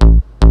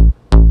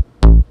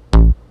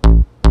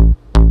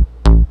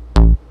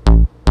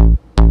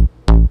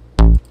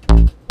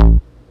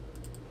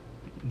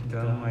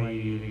 Então aí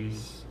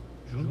eles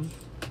juntos.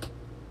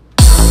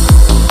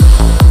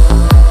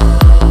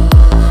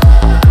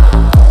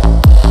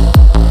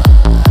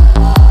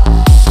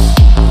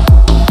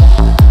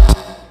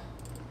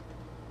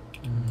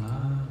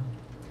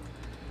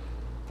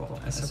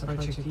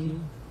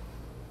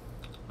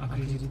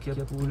 que é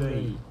por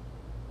aí.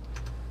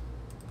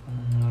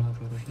 Vamos lá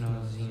pro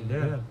finalzinho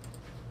dela.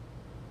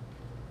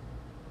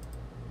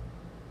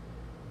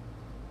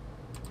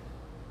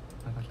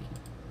 Aqui.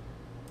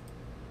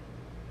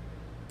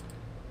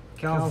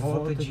 Que é uma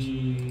volta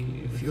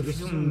de... Eu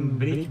fiz um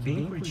break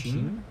bem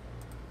curtinho,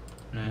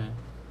 né?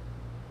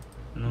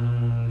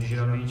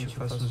 Geralmente eu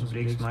faço uns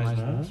breaks mais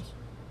longos.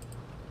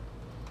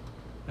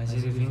 Mas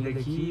ele vem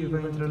daqui e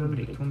vai entrar no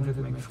break. Vamos ver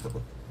como é que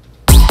ficou.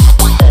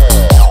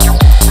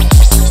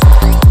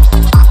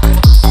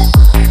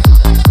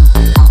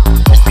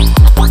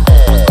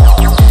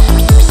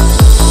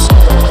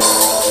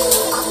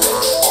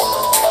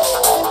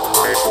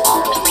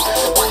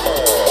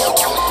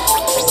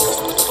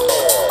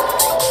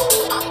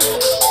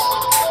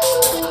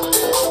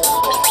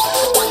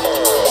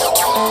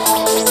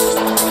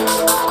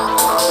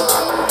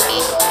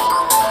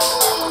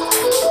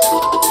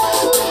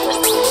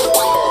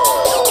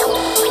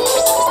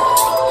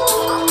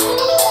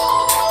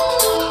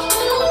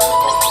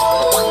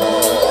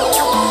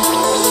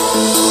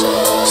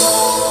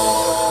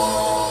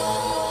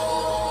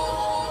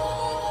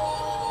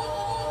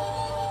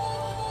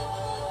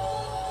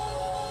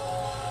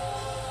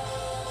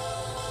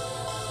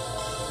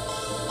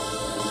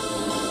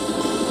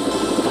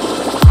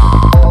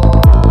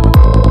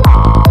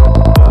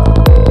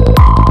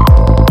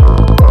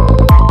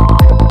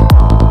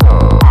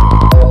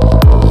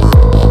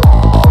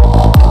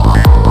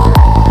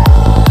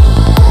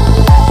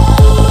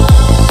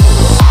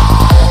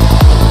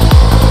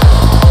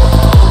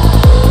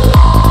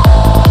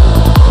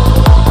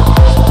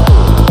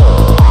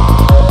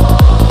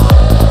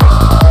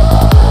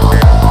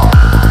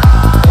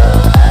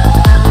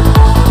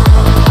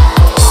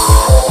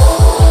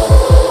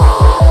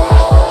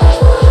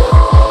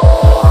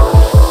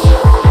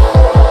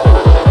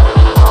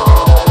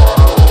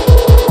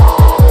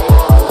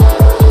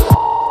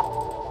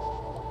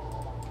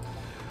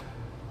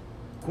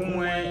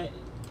 Como é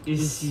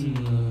esse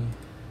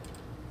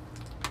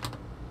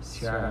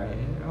ar?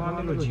 É uma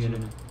melodia, né?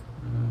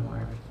 Um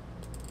ar.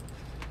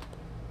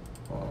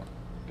 Ó,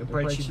 eu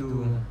parti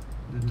do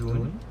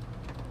Dune.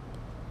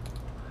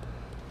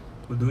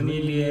 O Dune,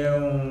 ele é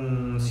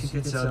um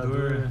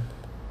sintetizador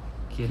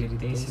que ele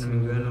tem, se não me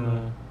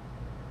engano,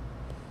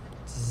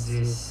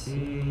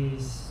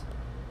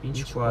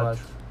 24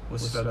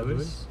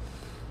 osciladores,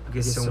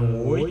 porque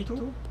são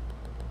 8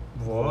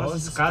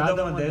 vozes, cada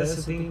uma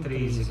dessas tem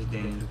 3 aqui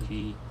dentro,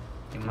 que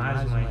tem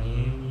mais uma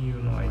RM e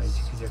o noise,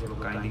 se quiser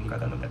colocar ainda em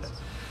cada uma dessas.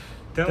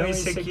 Então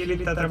esse aqui ele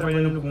está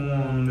trabalhando com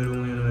o número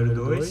 1 e o número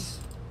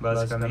 2,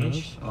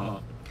 basicamente. Ó,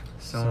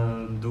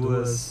 são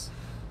duas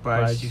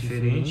partes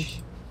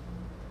diferentes.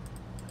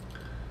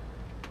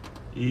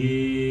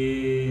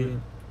 E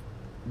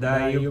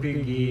daí eu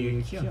peguei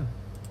aqui, ó.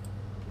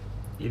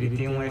 Ele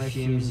tem um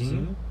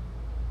FMzinho,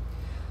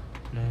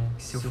 né?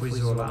 Que se eu for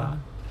isolar,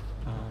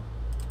 ó.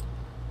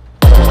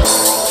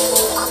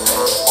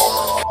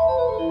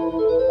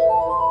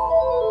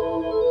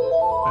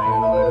 Aí o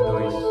número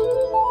 2.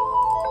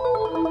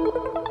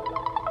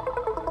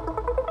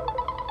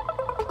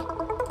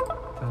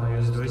 Então aí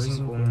os dois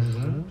em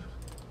conjunto,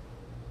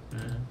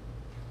 né?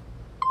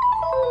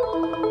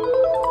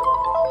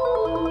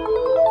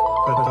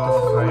 O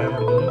cutoff vai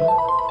abrindo.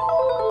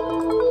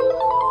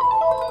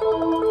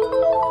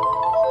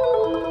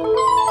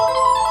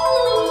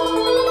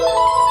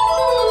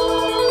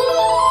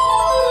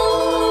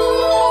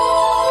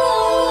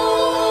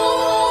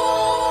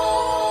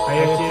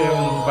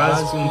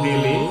 Básico, um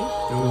delay,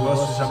 eu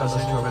gosto de usar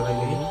bastante jogar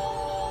delay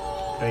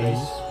para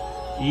isso.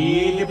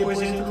 E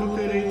depois entra no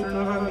operator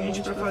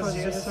novamente para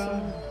fazer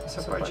essa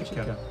parte aqui,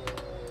 ó.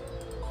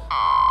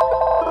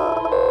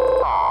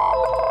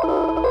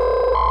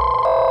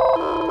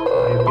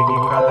 Aí eu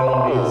peguei cada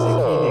um deles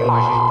aqui, dei uma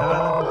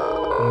ajeitada,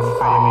 como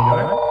ficaria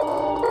melhor,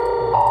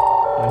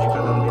 onde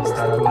cada um deles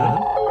está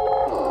atuando.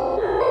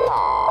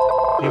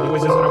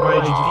 Depois eu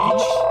trabalho de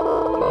pitch,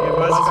 e é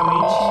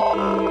basicamente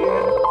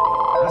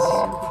assim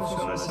que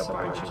funciona essa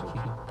parte aqui.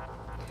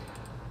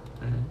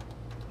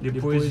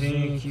 Depois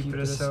vem aqui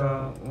para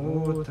essa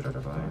outra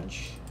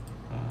parte.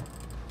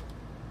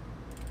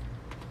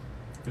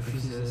 Eu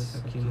fiz essa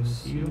aqui no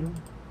silo.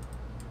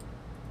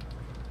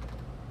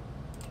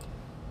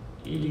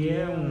 Ele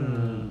é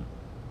um...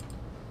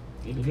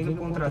 Ele vem no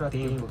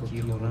contratempo aqui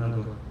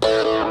rolando.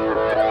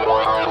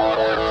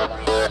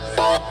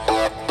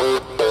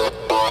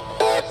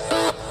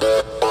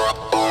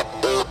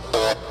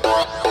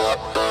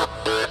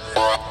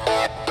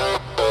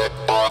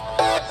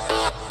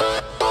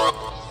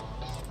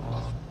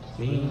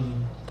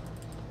 Bem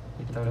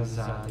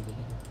metalizado aqui.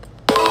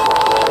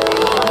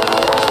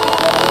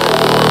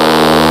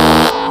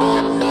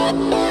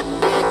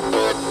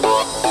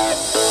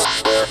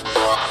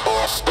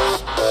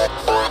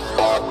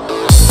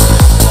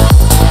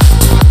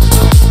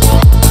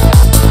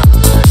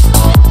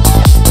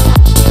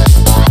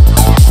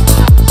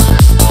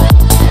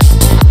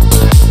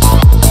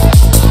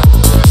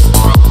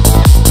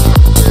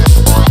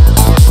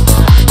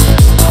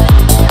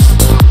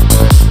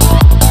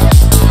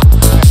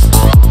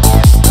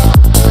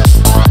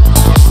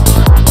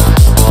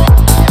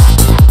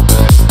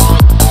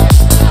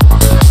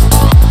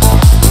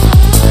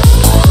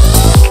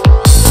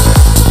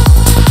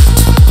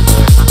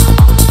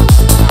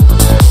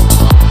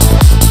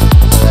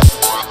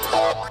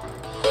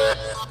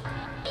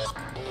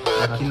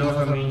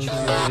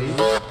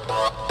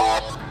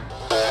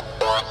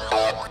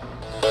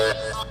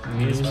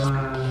 Mesma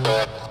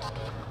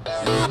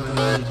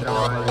linha de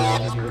trabalho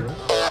anterior.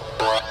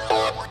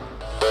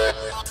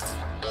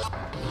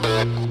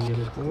 E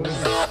depois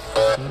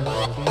tem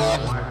uma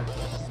marca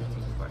aqui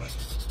embaixo.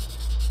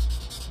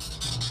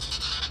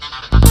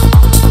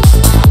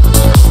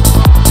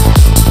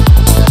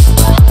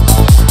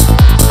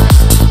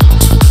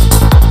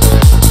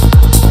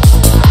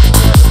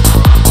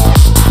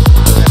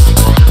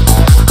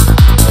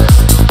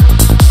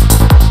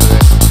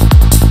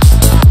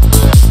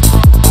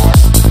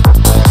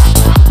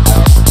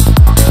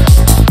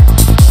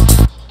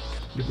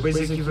 Depois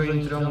aqui vai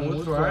entrar um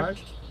outro arc,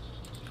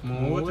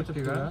 uma outra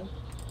pegada,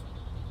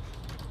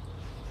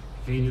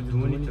 vem do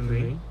Dune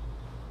também.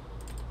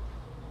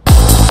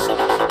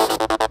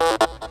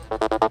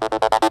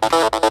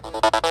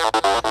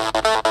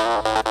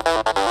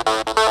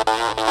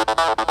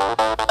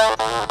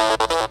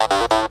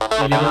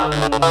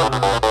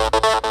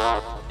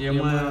 Ele é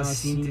uma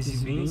síntese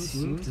bem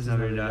simples, na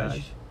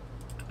verdade.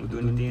 O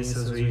Dune tem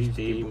essas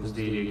wavetables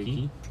dele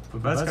aqui. Foi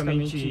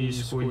basicamente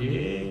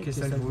escolher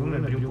questão de volume,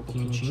 abrir um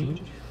pouquinho o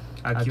timbre.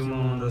 Aqui uma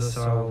onda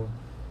sol,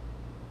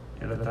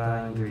 ela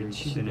tá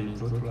invertida, né,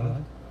 do outro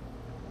lado.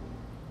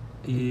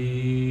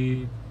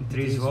 E em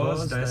 3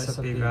 vozes dá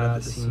essa pegada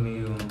assim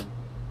meio...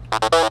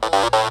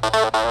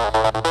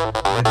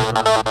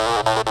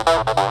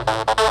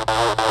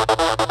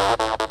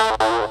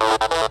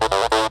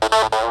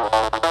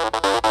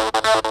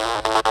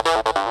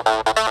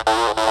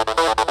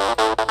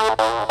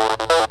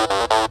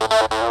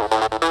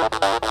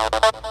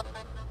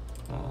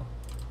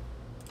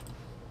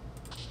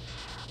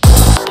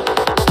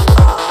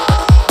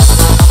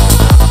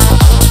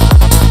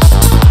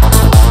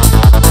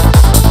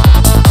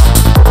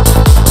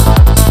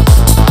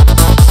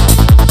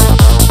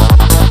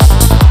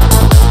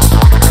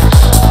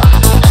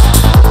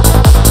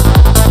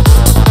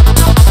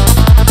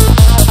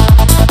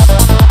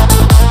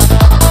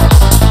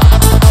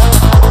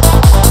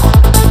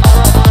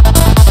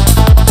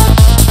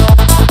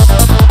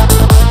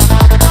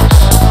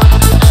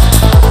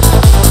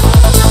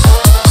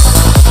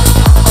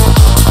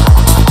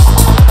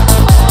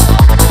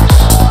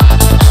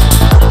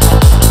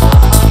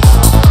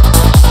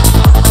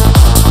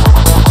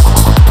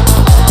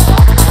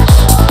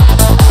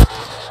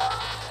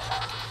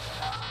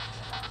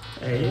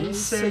 Aí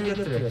segue a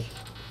track.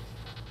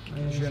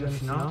 Aí já no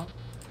final.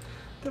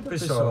 Então,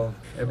 pessoal,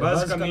 é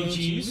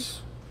basicamente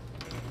isso,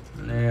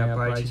 né? A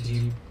parte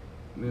de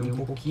um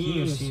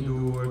pouquinho assim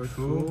do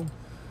workflow.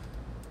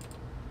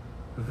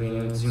 Eu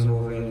venho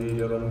desenvolvendo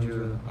ele ao longo de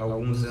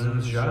alguns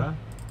anos já.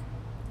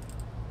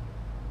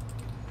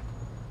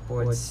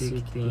 Pode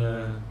ser que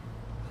tenha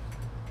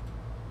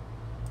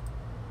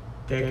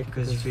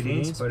técnicas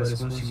diferentes para se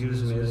conseguir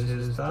os mesmos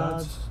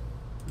resultados,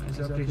 mas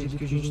eu acredito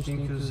que a gente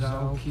tem que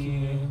usar o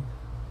que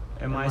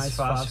é mais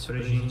fácil para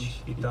a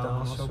gente e está ao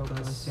nosso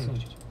alcance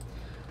sempre.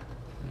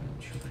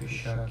 Deixa eu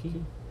fechar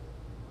aqui.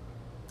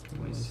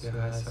 Vou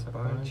encerrar essa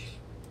parte.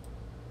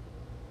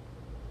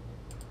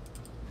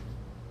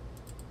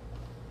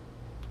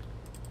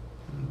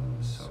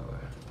 Vamos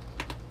salvar.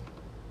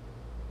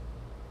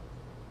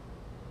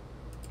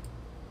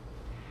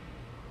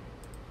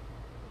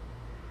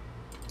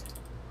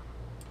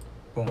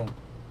 Bom,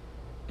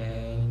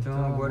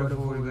 então agora eu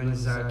vou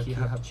organizar aqui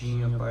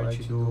rapidinho a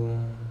parte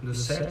do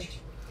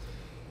set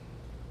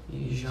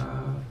e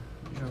já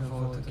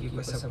volto aqui com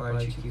essa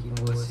parte aqui com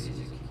vocês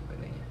aqui,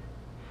 beleza?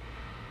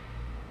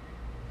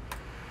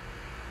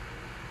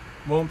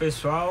 Bom,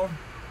 pessoal,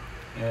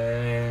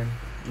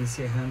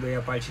 encerrando aí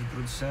a parte de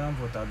produção,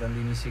 vou estar dando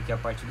início aqui à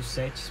parte do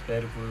set.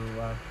 Espero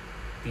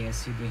que tenha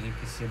sido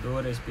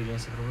enriquecedora a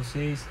experiência para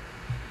vocês.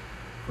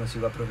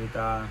 Consigo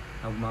aproveitar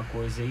alguma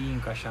coisa aí e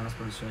encaixar nas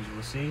produções de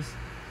vocês,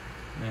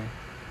 né?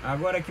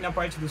 Agora aqui na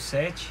parte do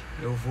set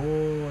eu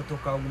vou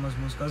tocar algumas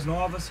músicas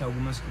novas,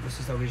 algumas que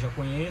vocês talvez já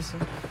conheçam,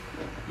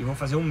 e vou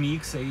fazer um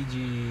mix aí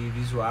de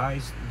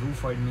visuais do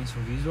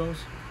 4Dimension Visuals,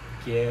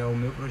 que é o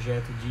meu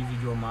projeto de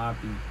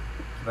videomapping,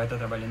 que vai estar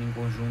trabalhando em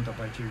conjunto a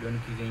partir do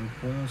ano que vem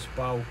com os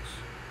palcos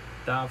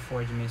da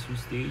 4Dimension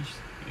Stage.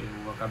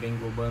 Eu acabei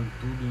englobando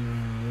tudo em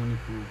um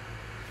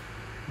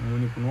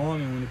único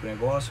nome, um único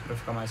negócio, para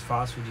ficar mais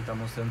fácil de estar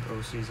mostrando para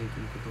vocês aí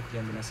tudo que eu estou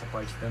criando nessa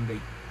parte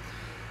também.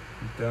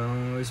 Então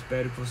eu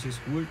espero que vocês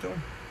curtam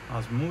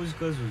as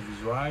músicas, os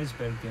visuais,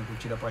 espero que tenham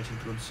curtido a parte de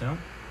introdução,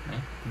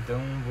 né? Então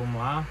vamos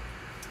lá,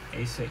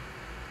 é isso aí.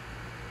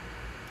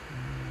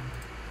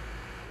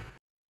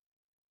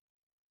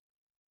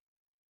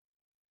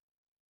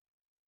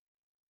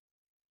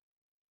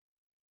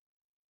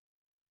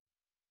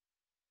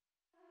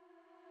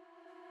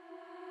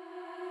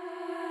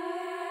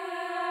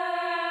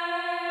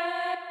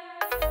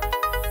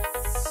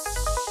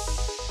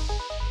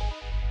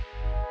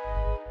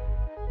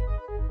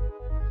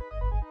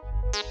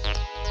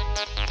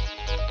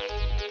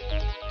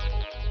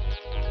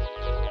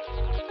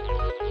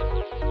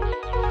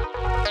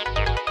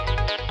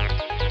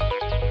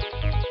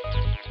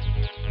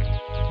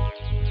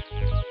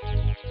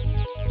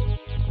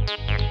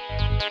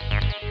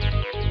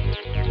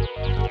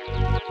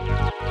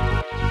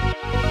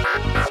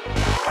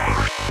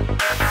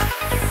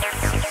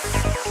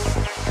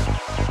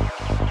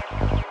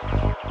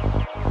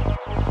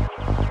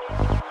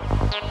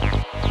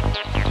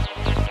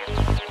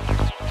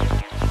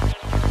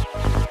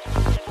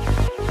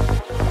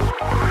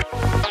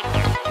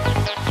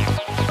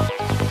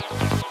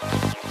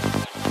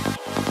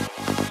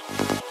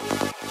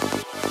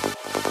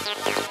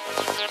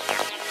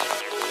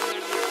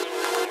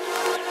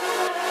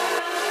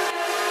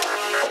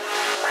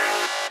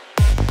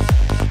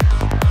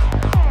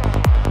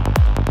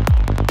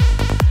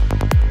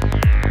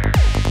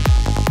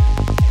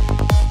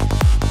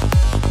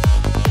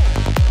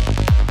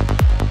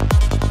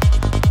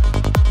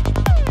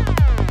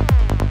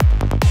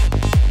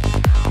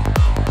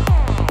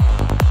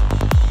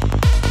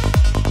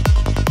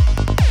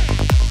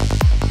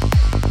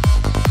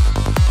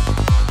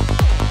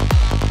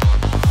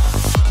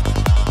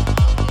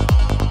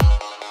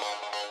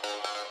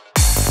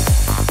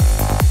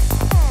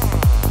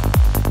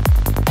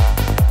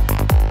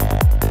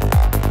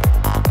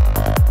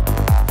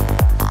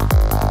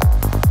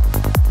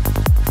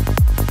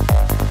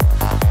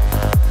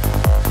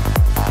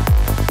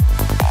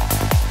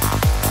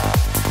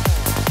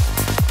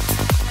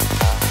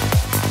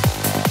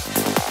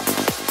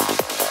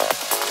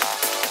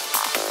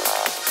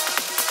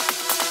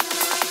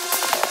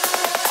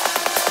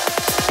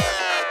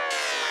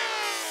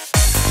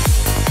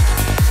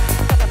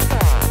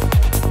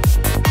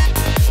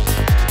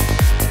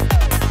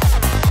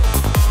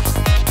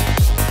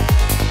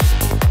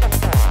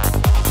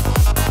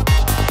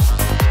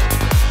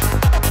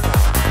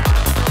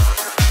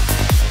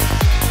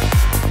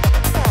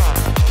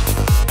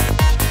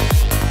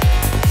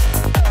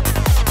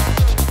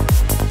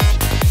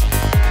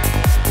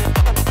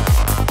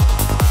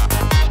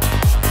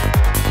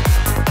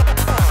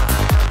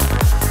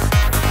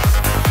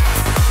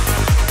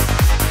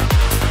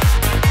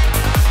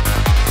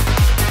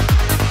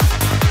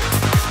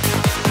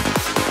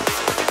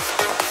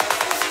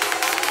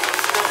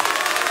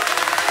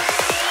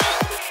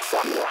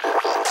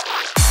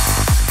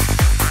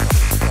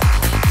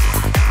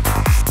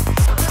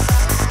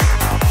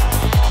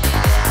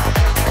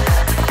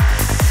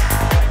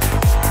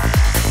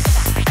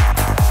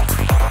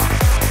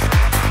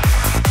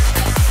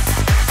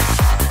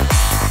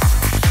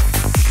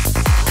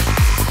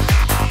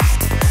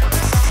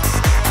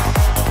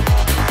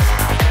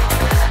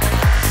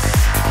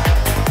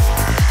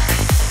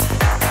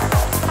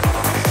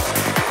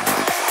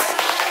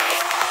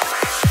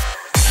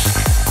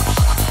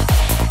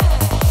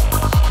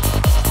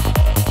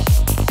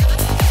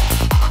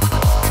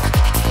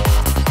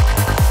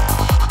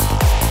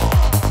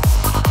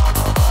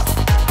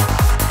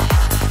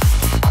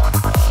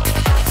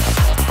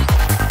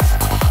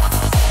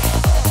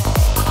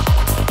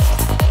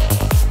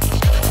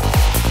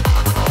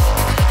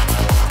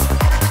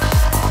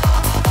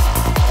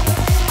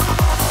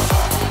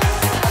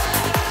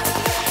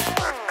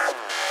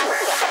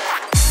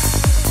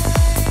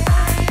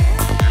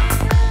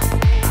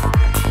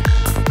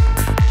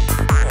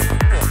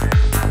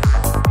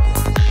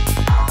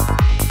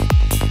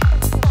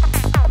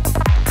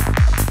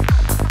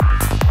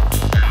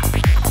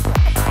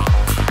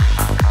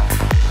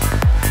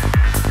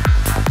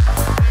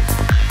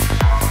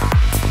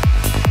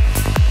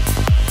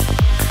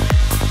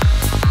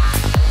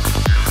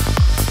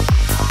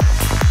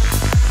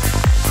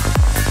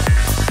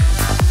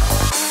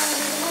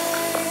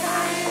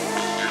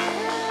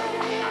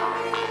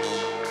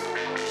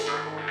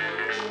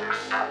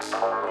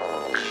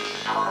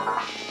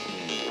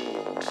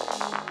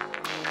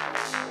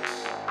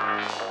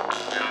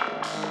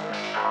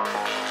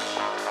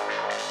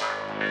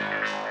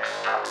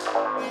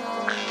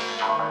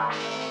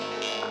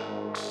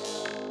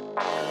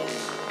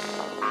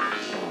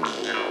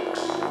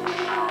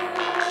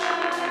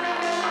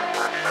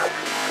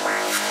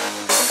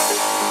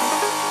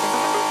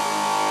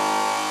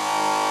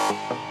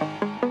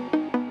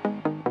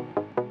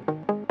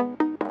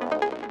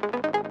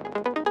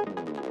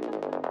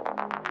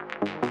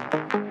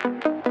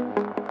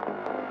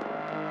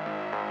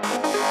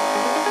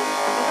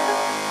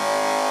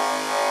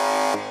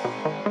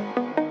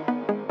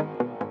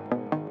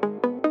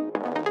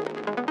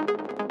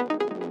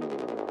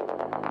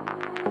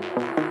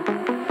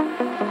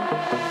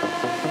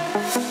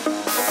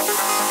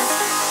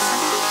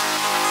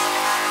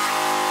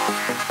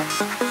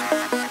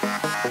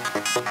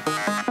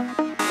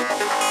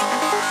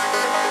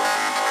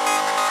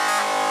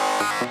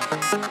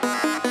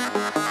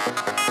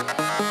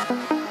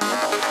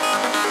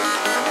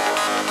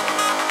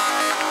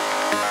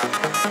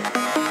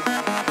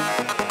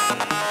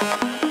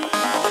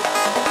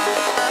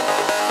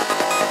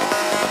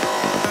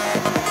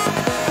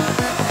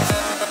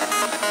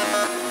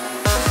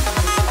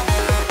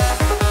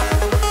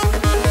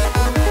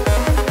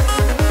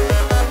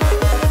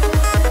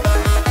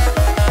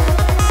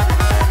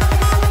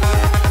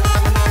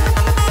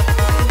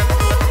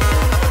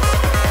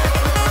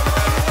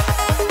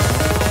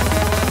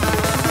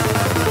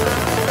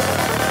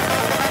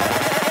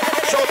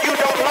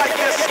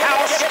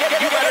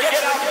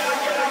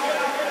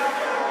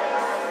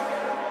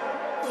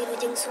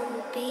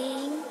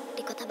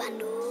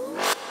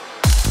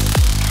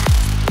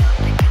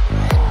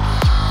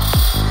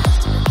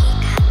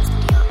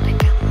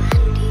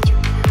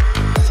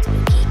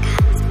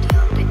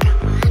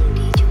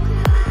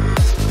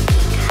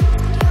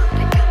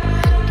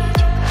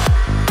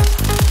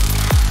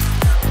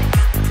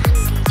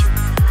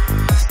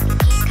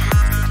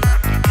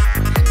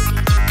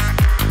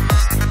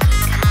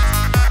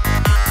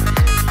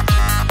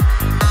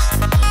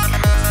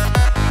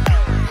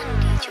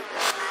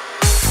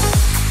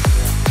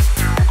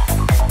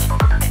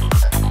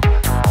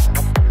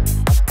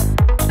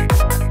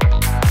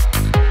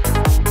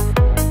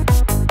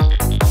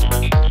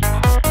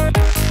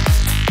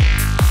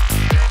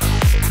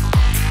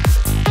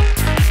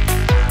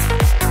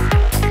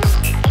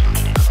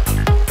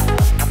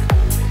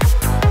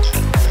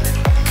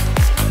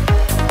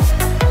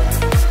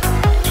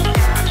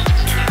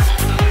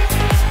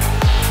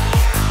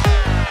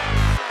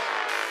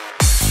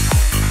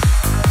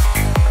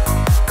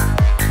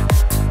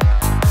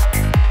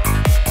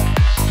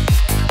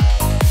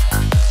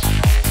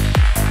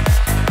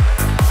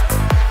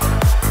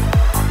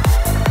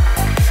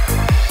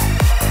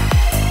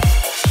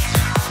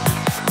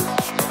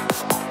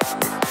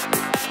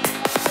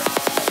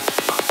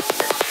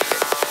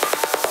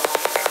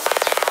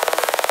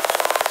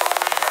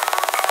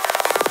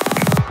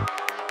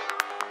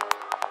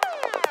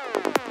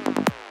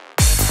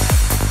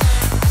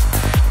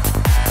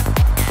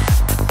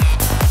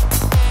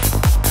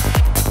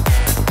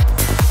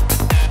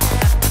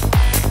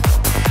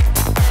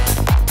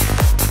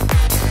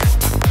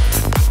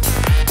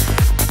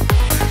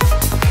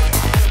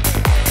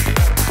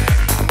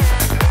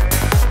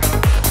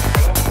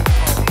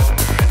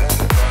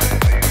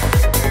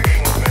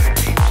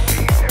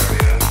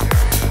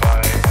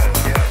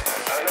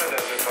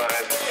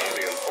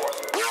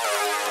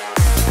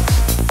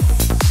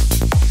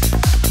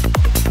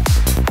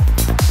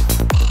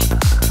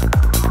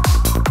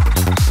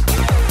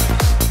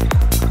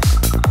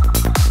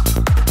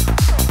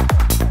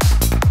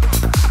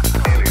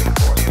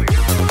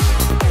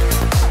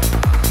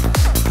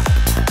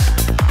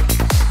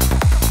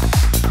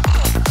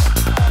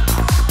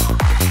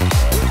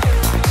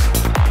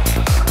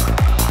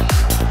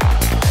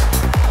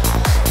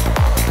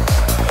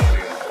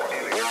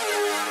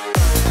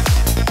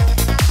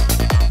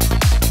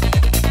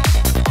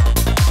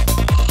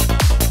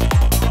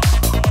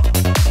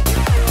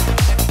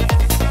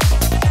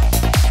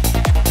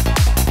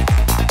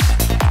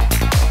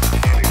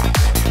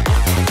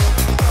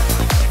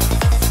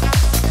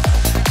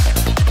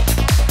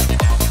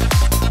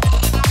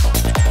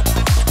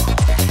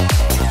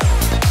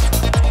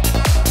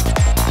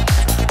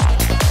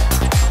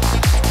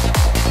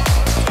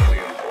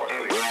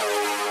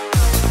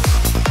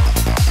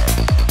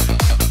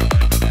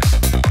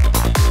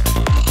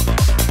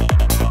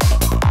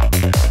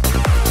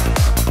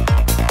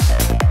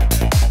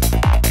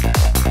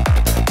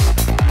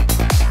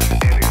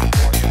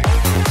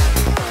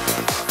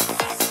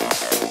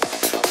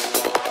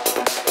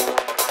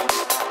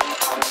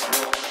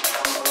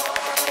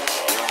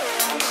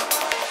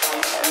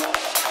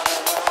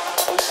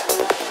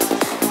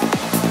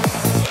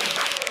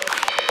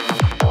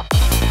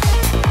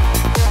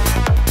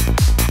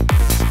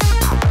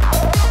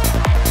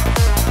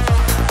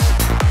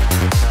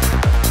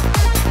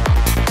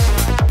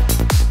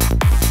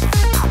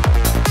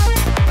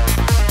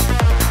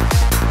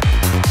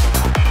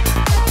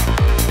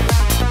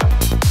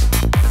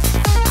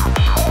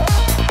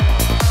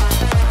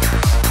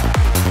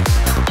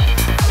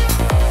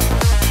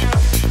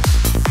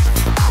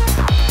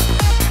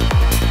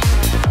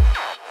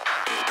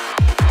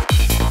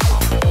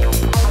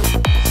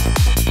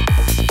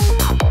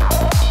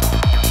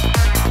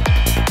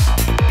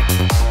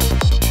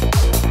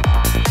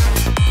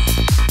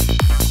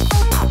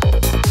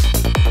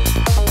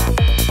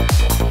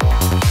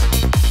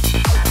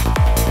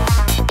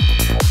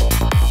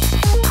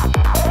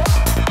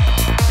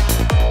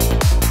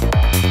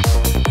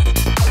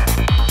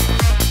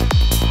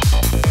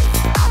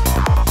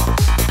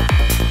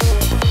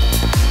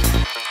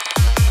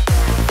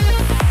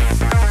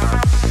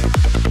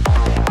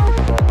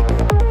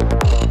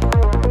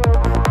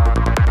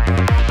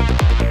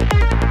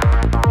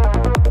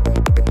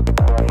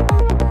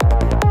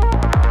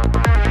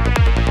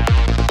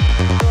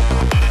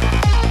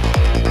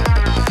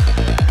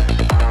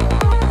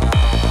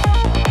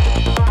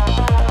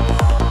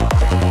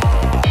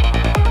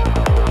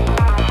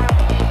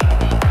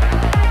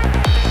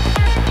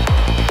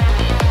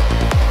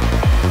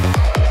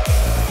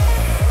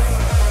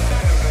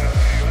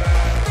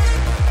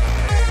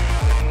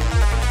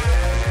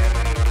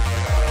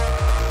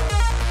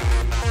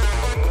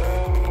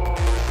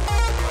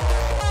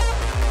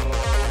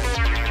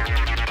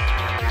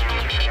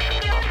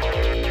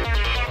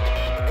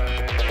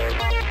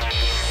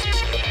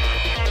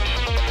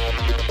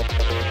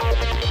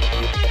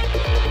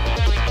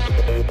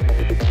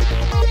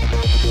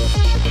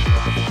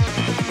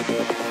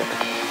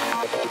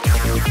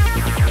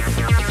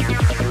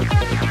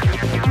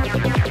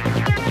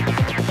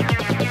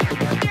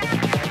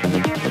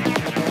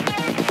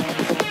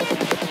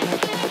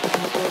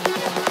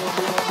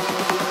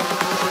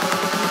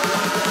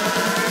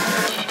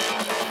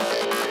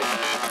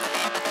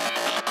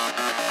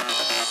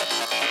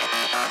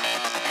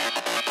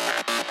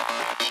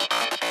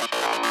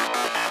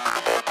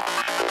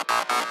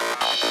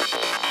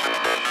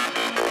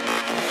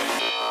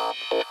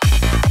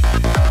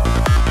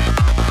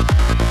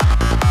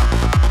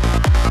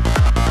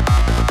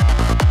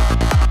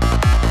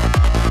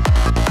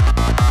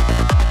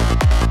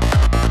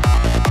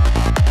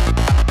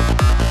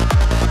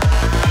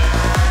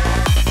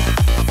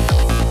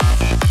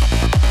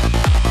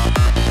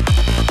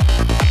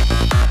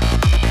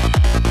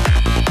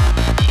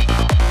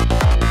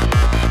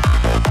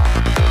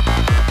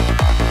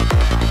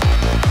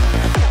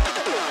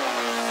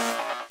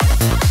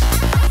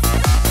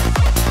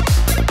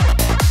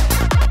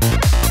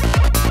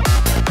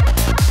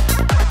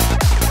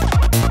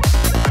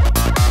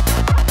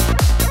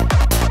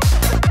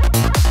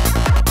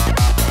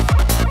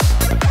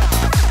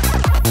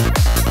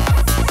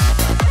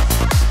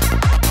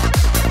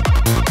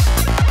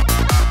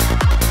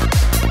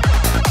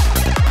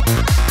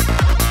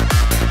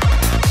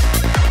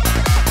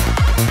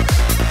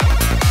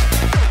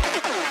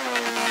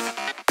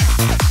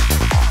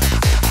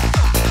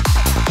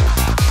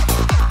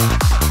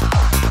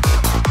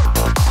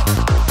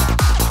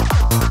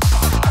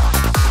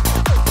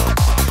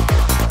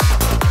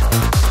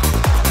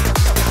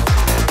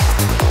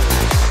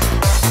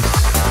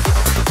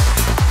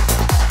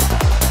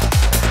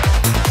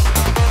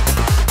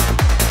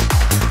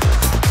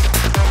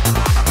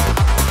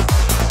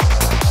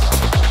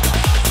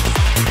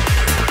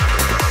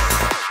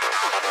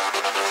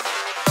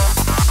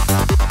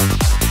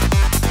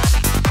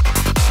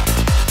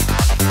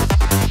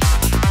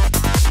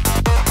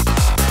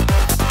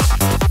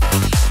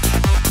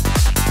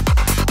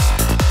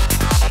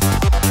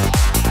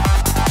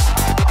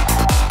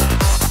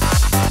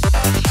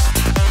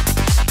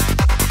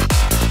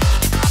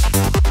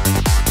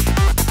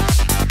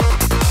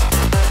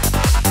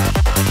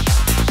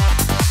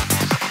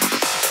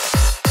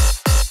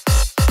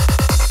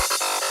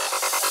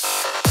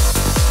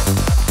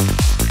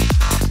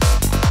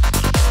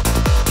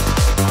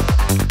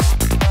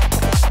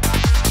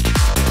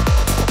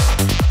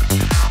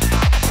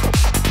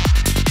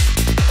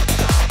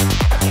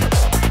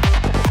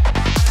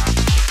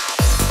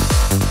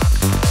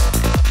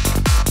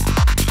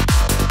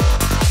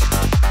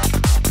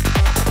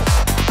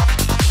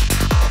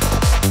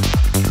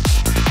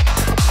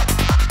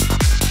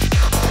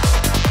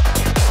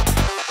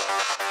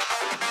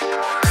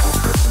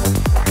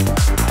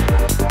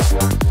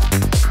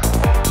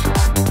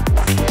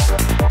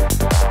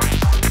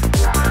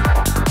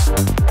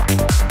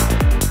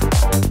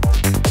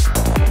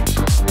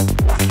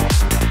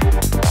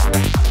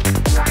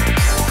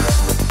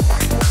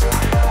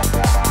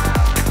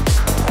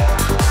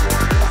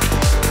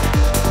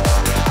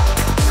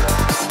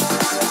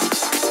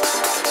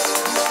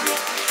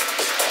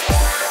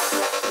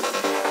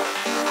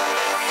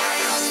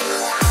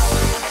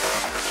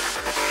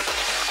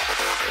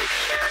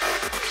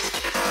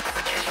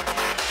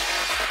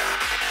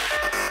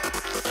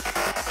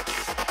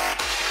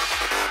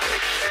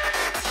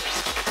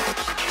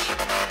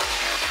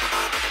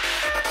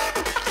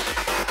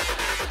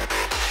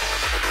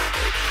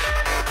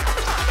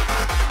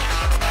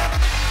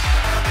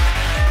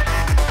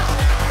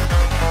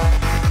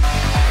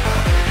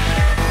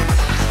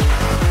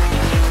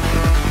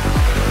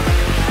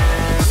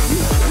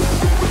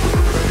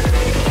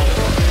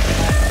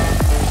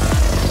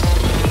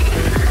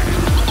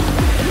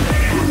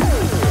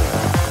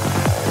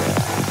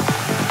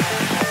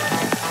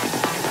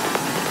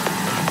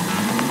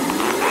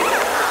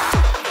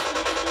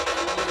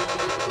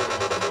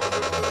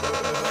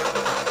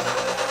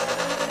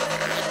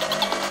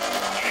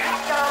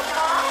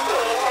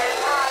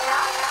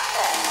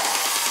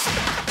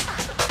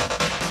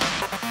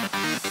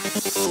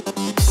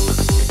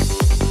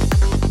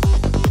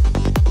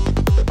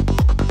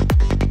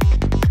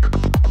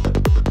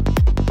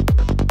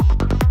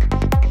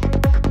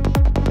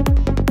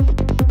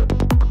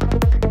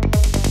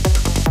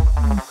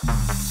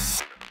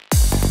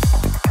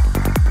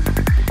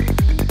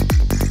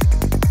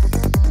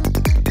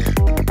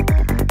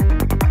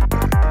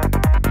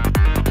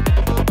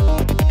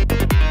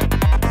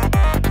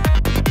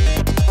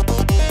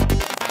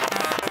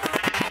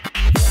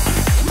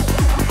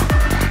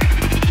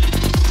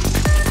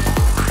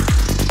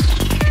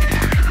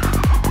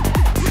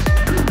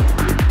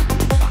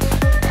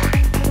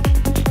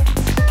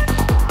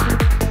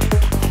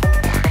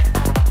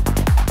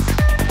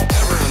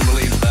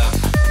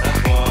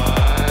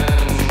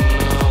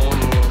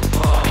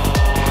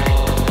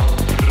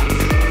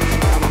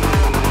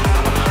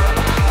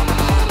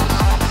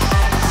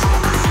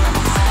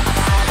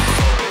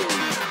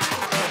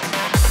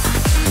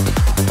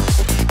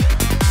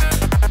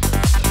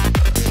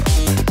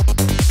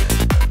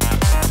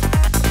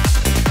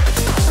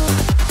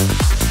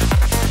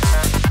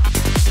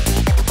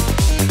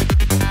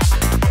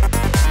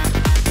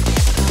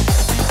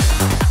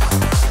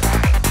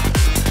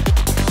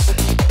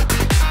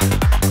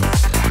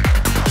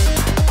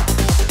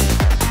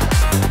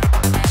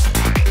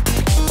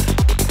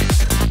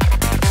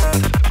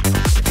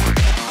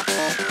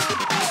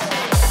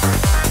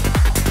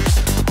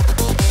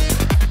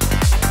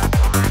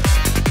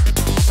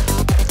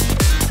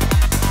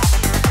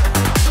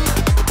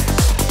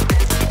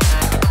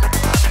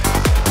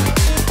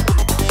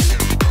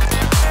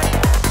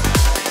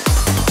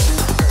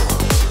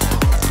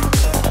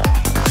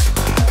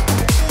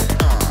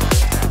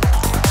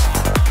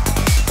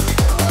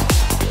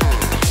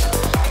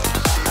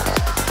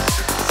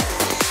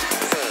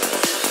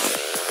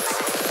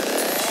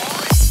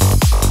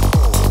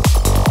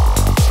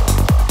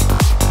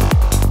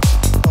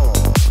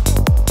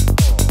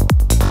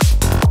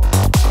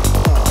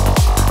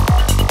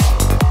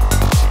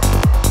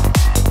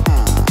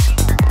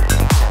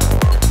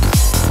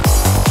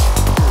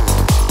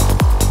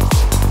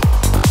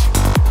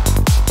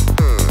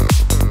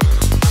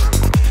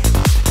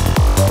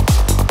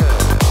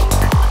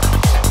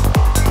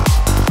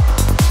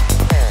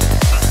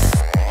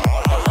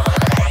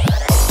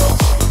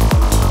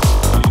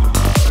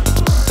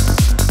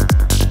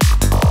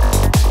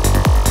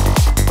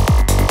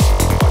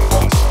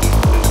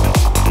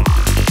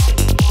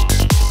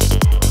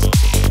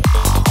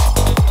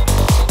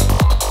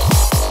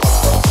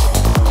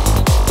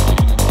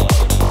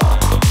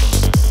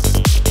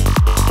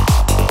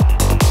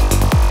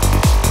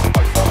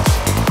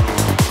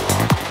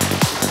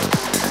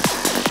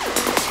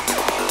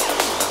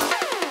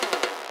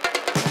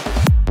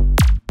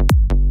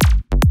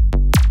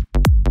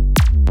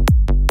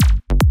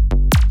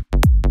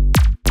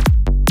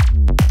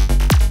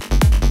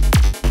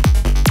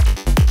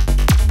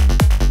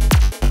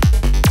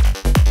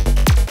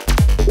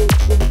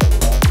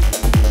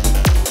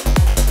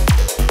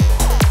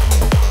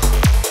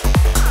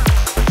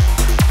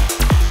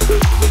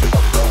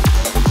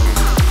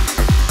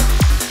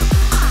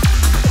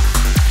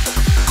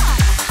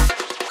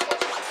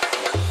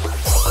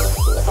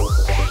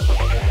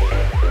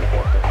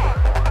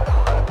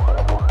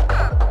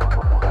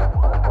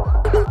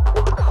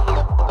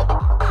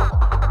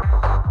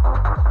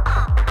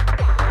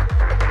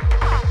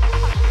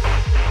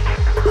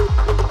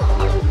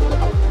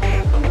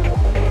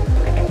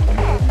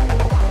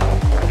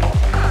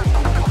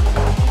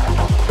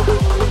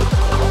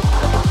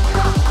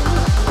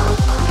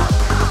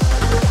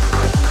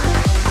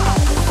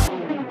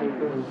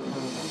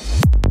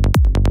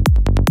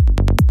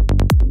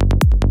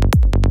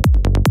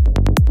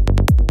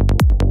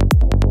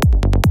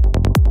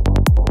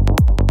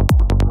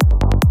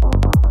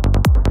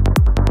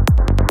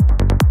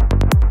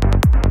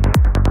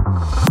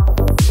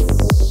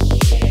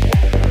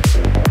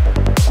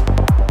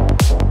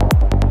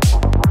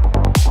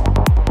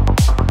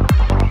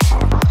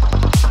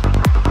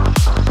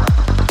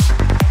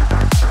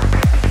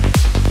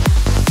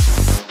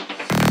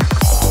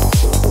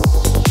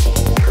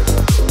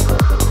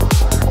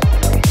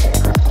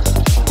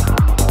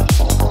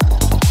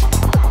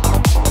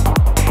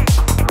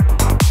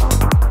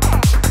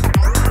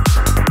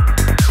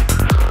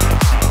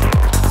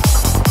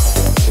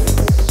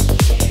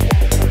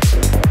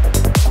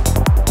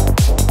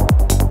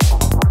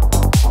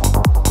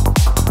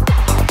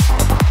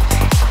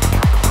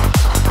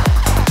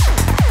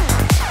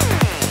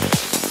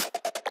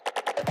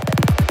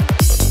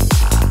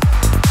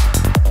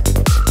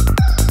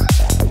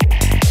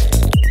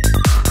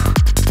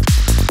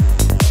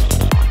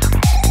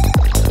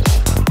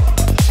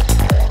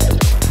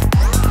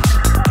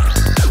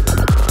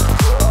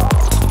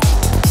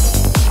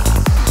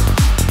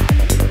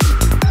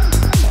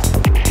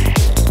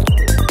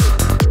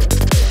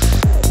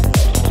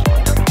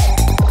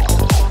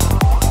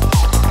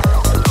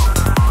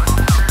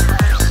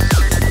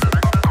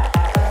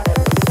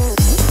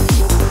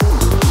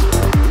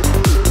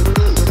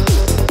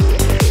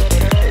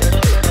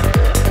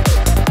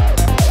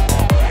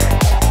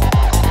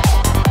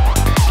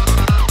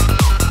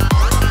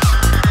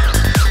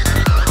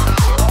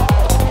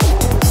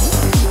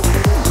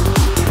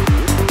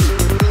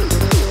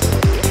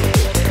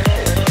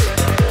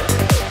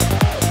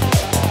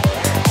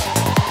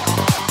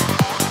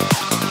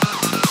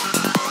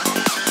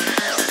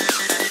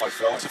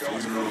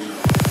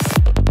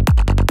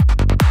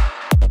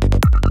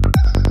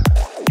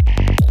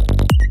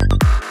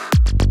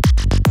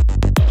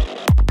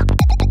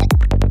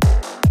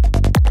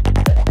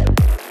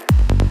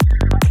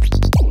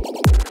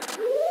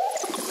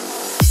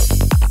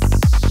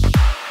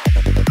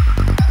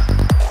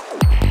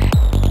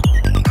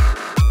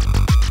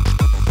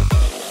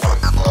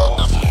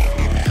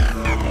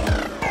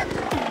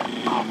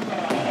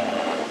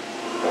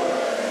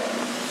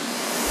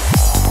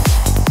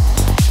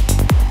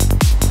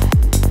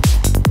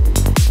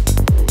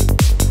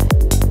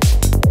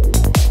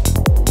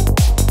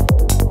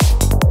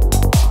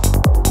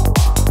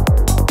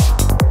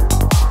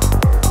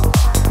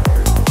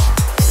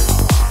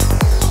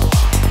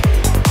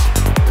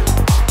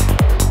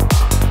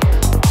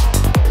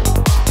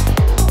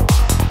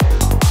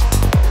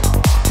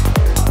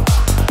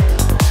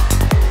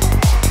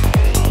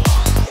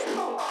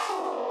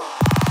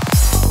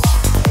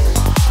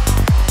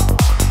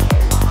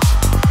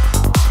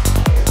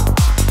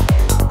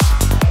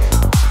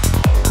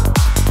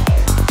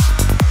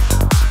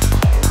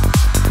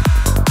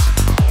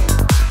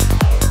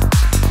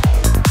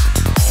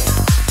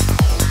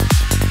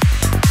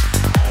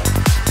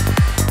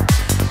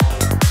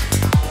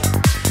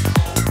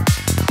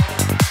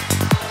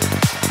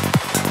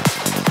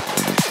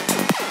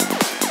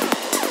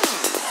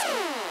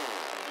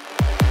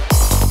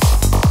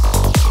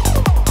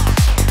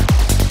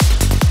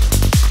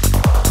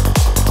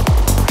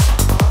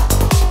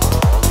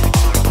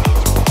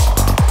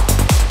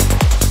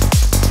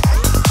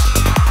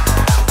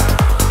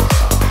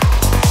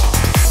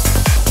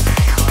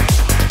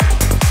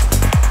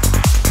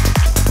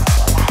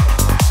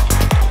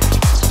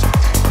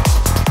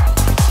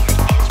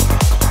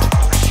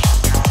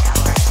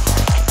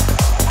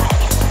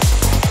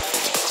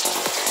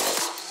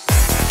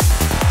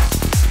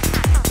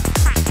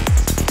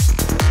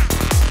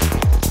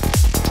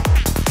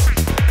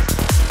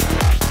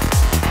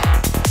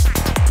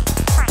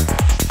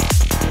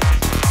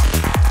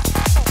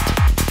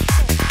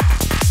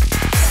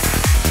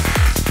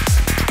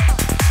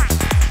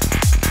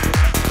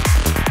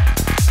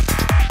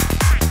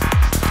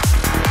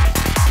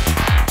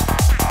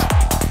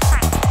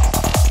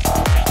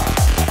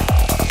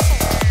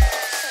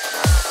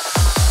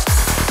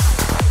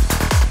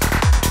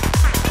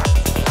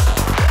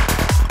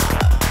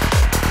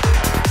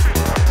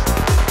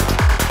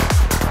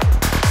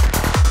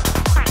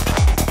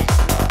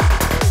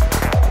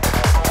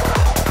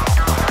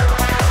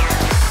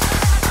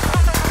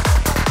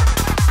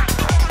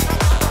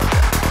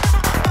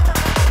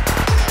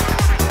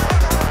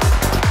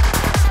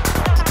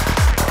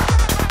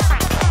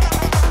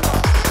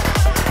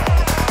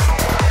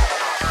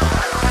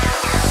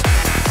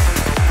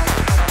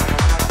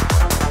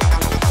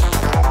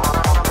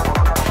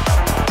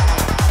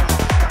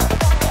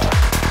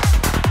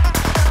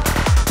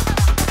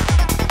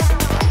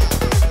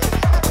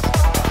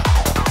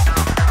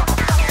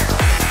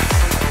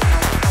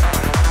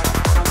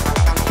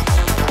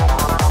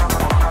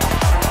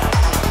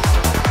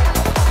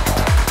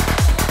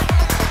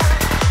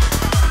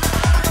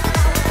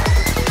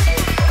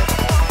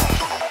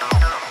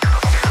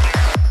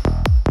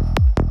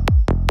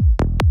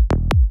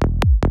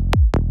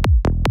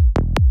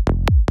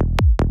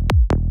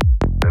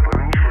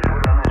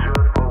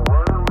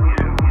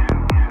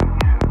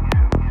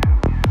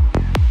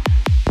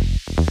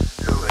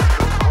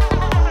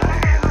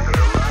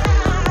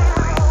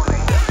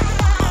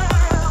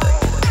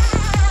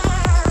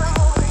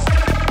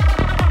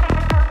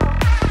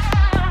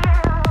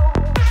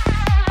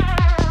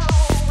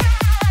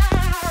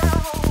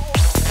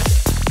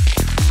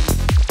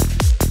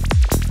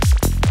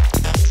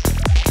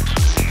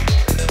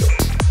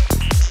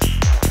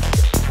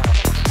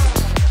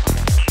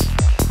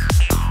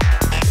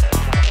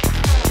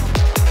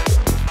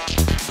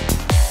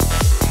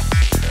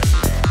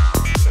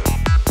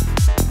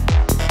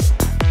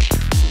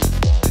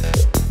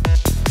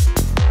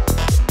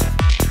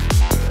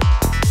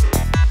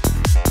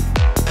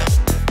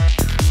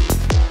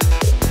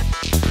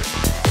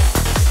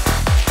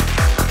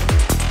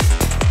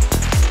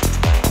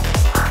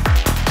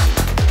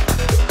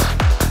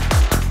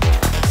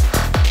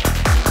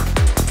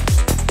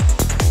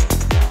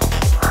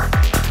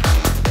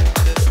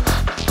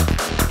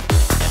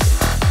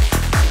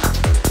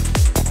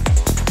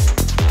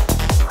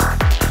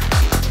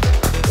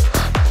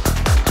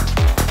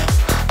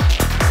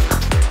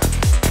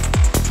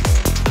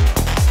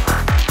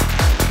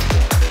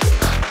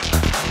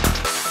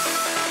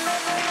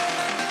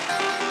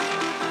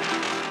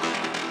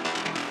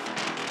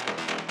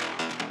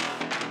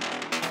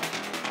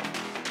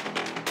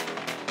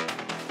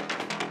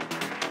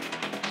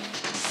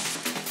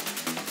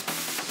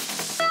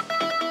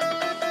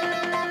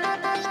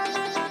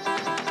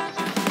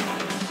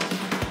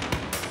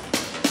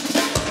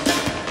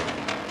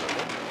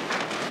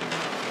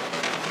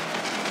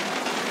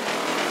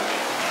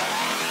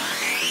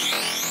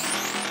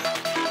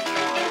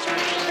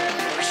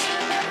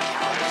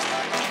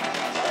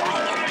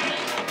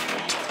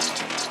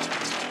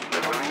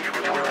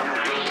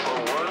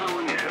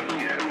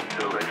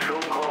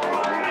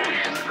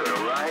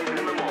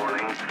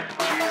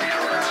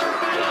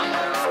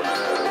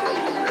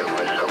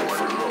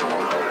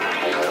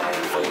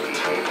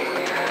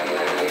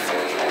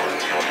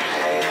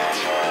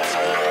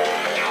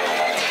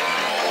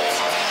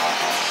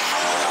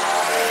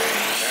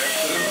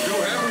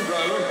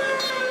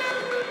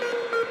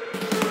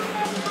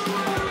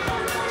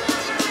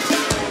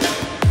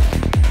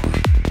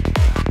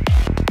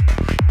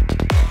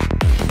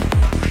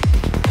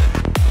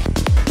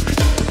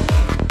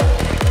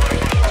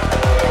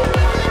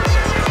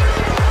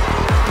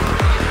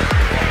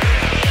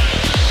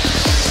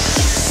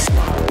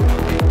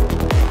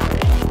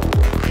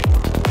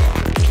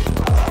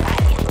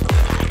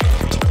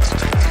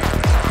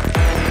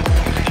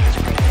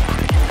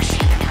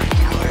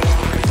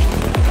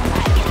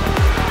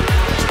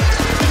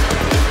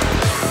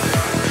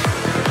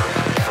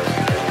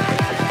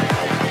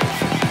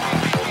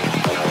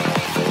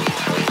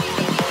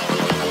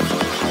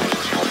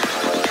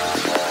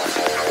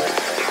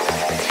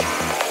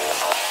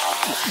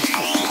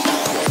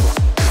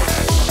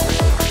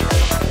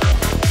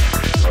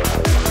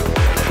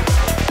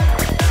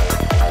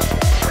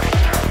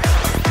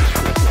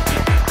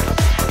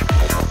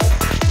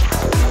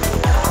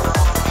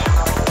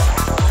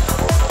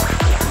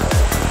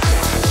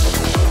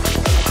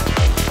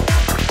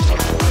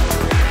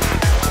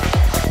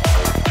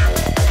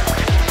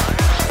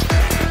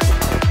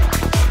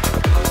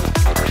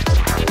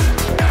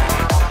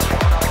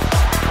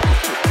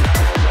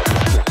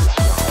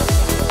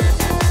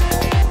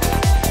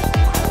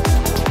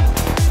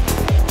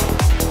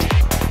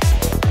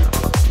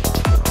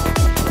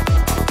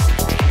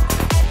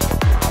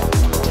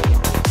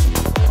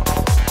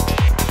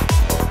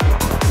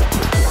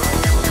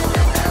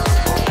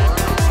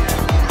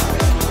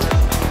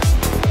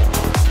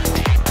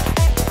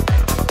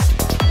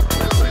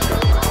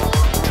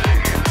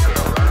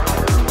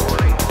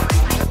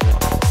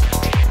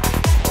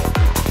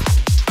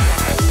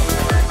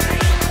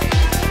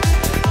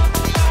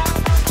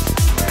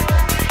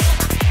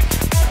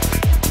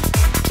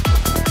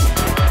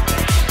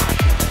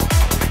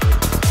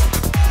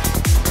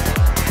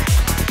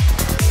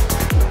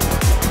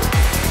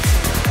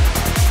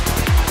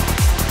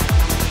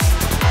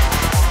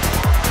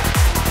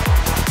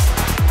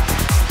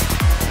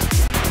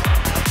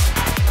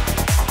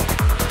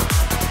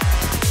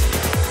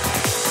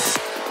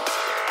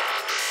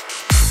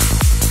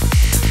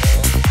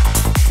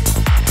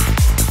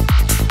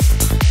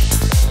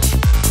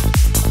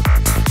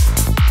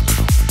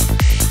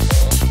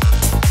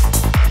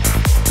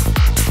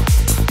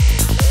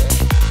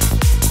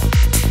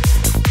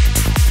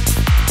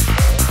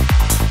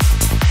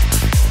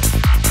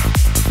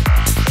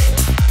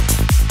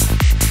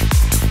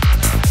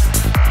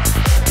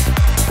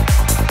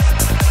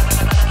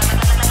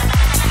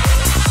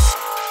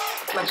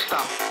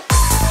 stop.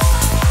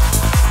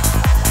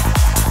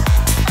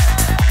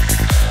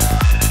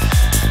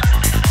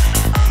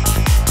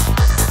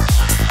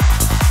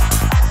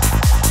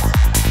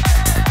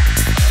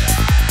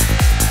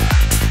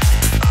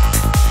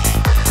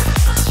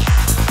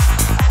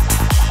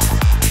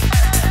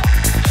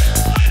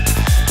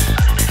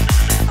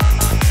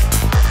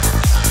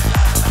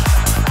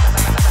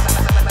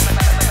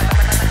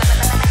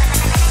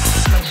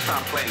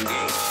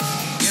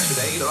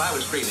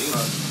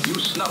 You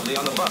snubbed me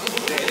on the bus.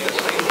 They did the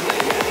same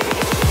thing.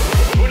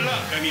 Good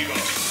luck, amigo.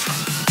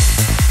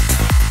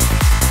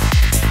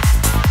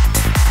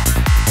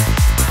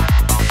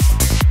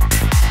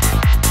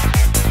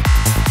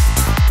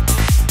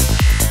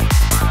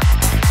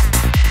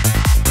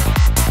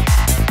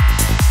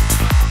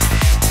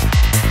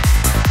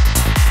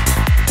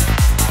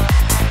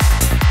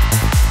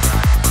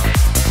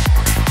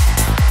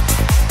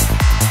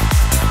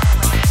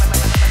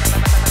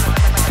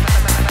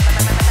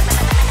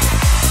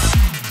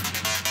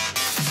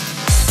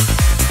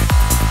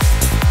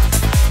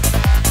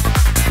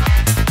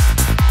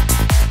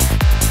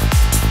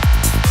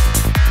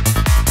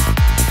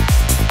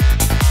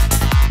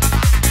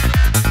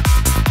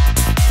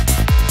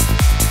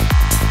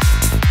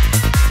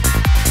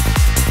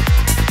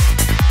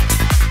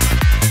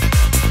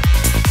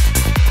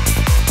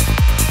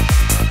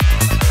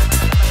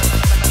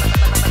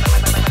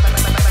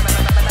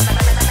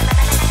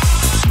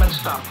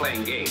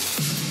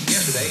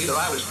 Yesterday, either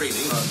I was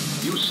screaming or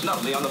you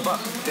snubbed me on the bus.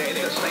 They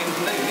did the same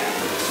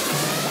thing.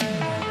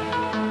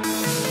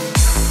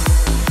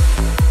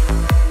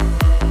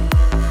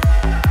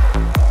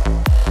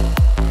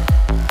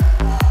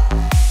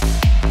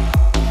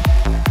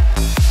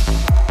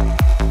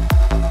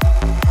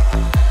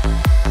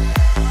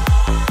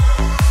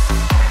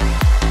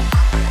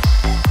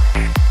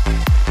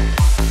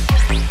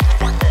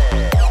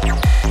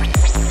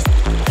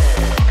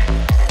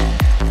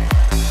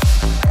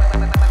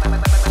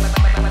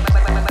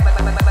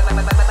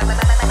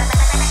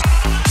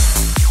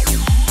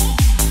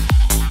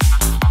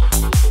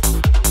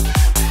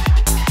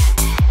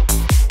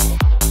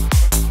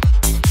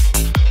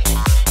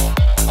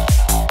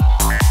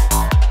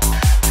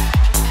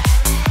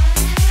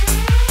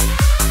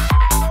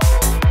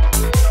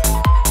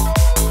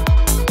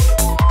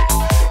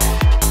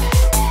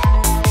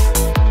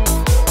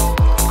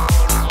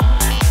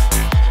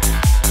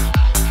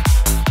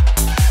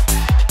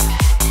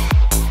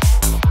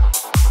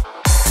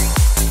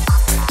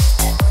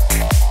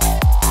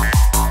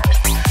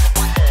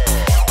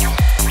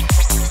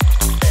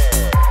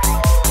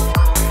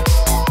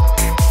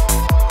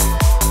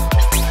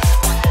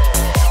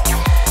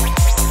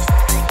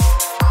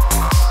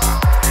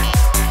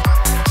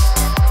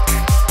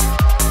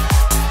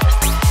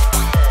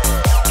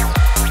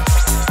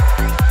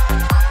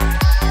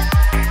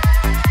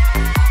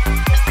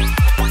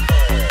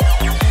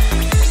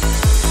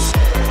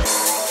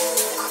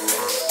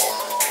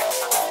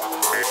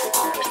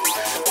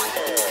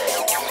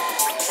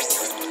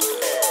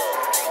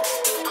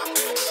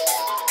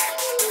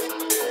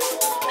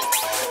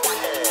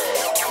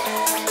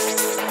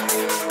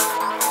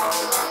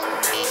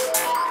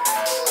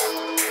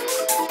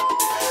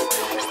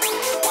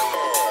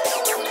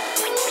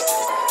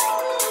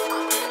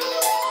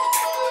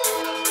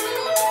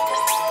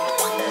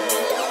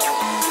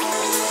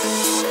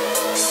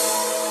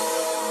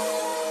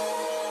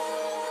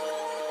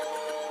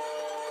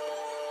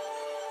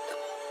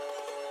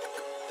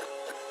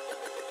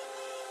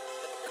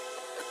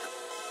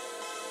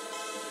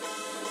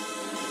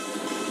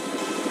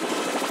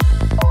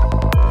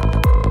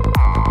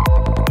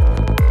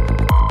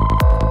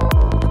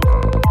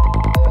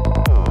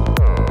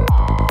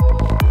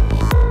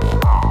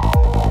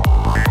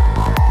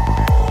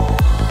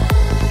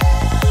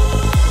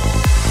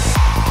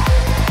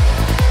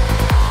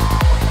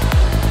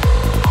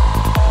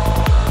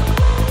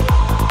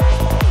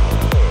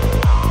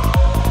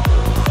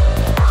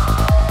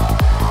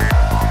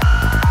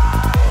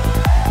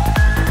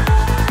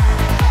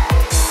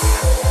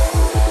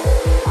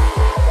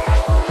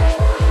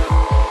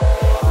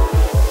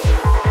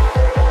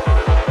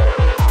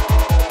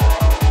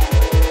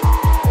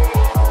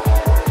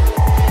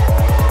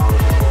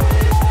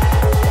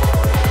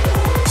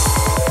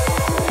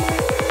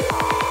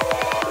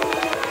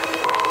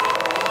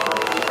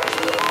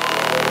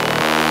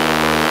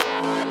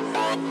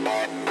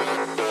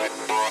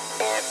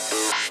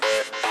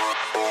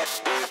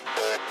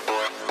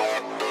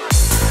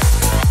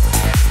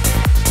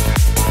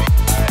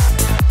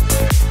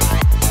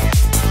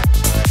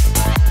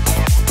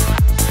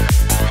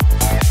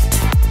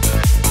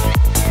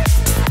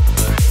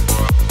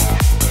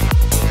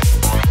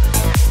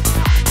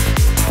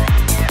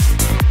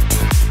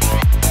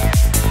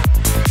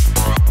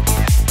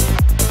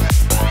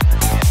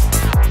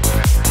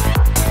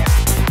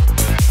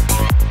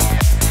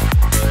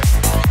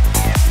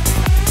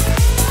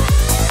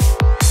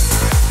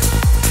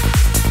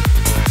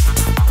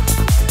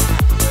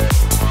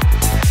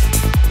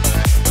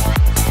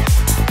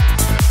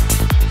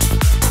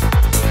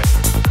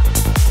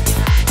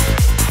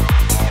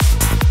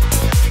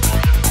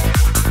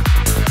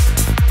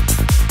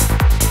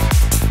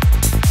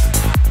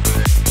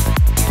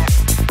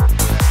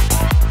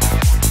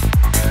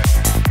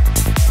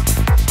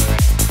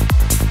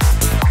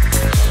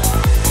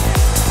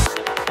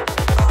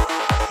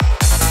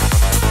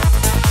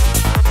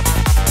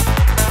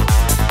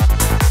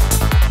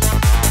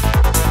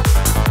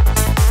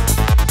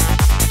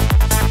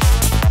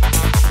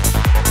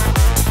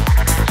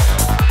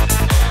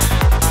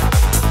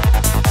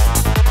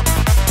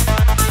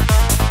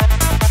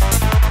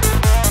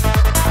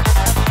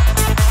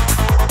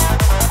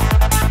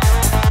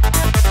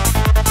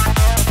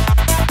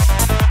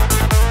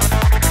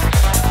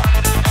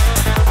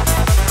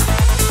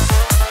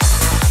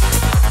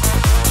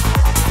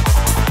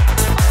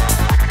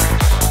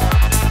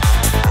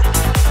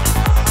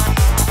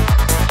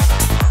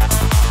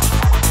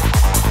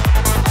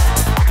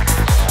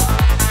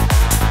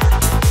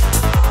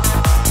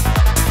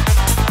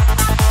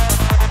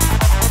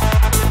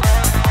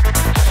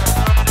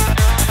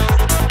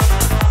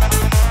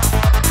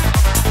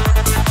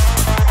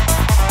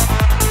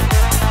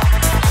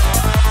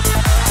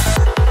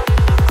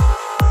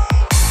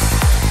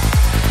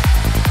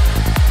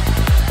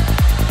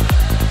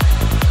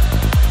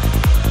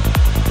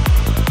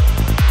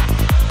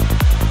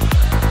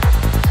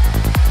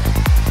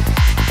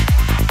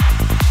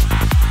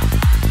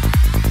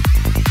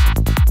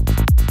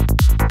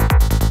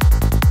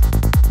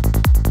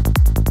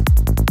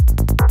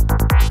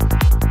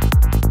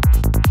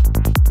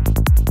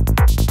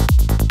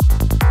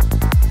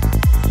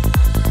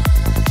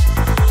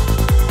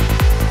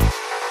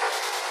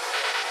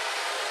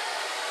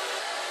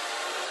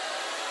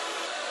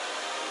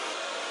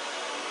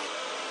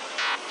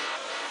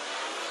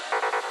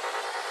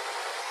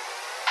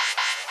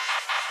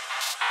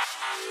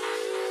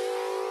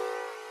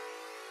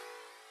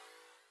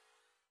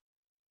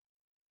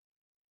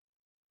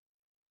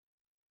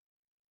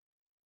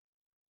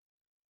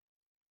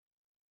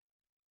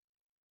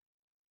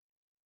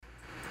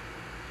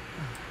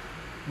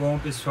 Bom,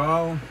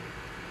 pessoal,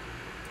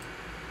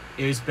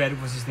 eu espero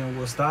que vocês tenham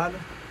gostado,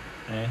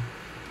 né?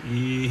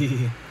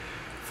 E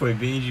foi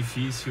bem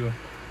difícil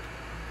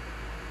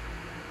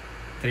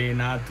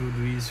treinar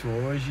tudo isso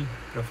hoje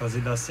para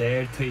fazer dar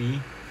certo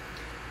aí,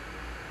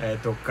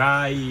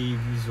 tocar e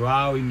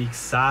visual e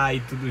mixar e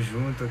tudo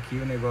junto aqui.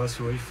 O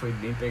negócio hoje foi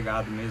bem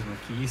pegado mesmo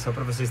aqui, só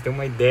para vocês terem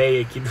uma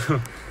ideia aqui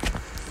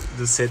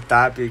do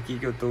setup aqui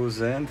que eu tô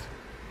usando.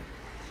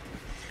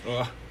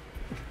 Ó,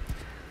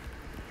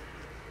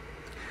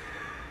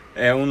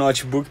 é um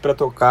notebook para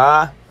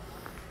tocar,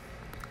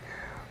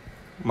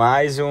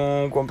 mais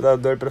um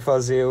computador para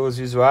fazer os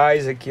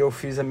visuais. Aqui eu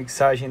fiz a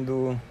mixagem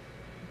do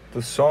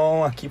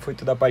som, aqui foi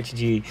toda a parte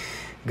de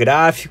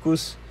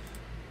gráficos.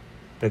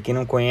 Para quem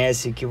não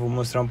conhece, aqui eu vou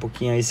mostrar um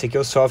pouquinho. Esse aqui é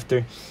o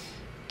software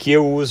que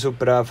eu uso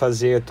para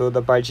fazer toda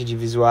a parte de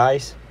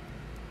visuais,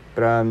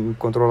 para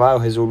controlar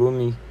o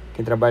Ilumini.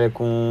 Quem trabalha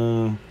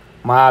com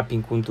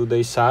mapping, com tudo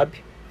aí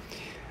sabe.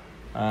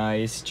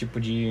 Esse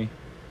tipo de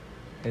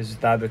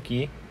resultado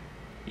aqui.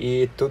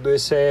 E tudo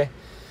isso é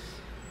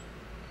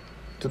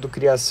tudo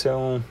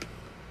criação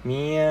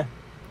minha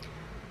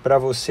para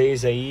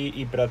vocês aí,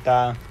 e para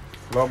estar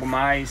logo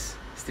mais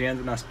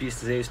estreando nas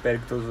pistas aí. Eu espero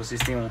que todos vocês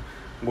tenham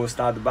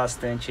gostado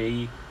bastante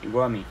aí,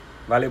 igual a mim.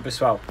 Valeu,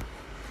 pessoal!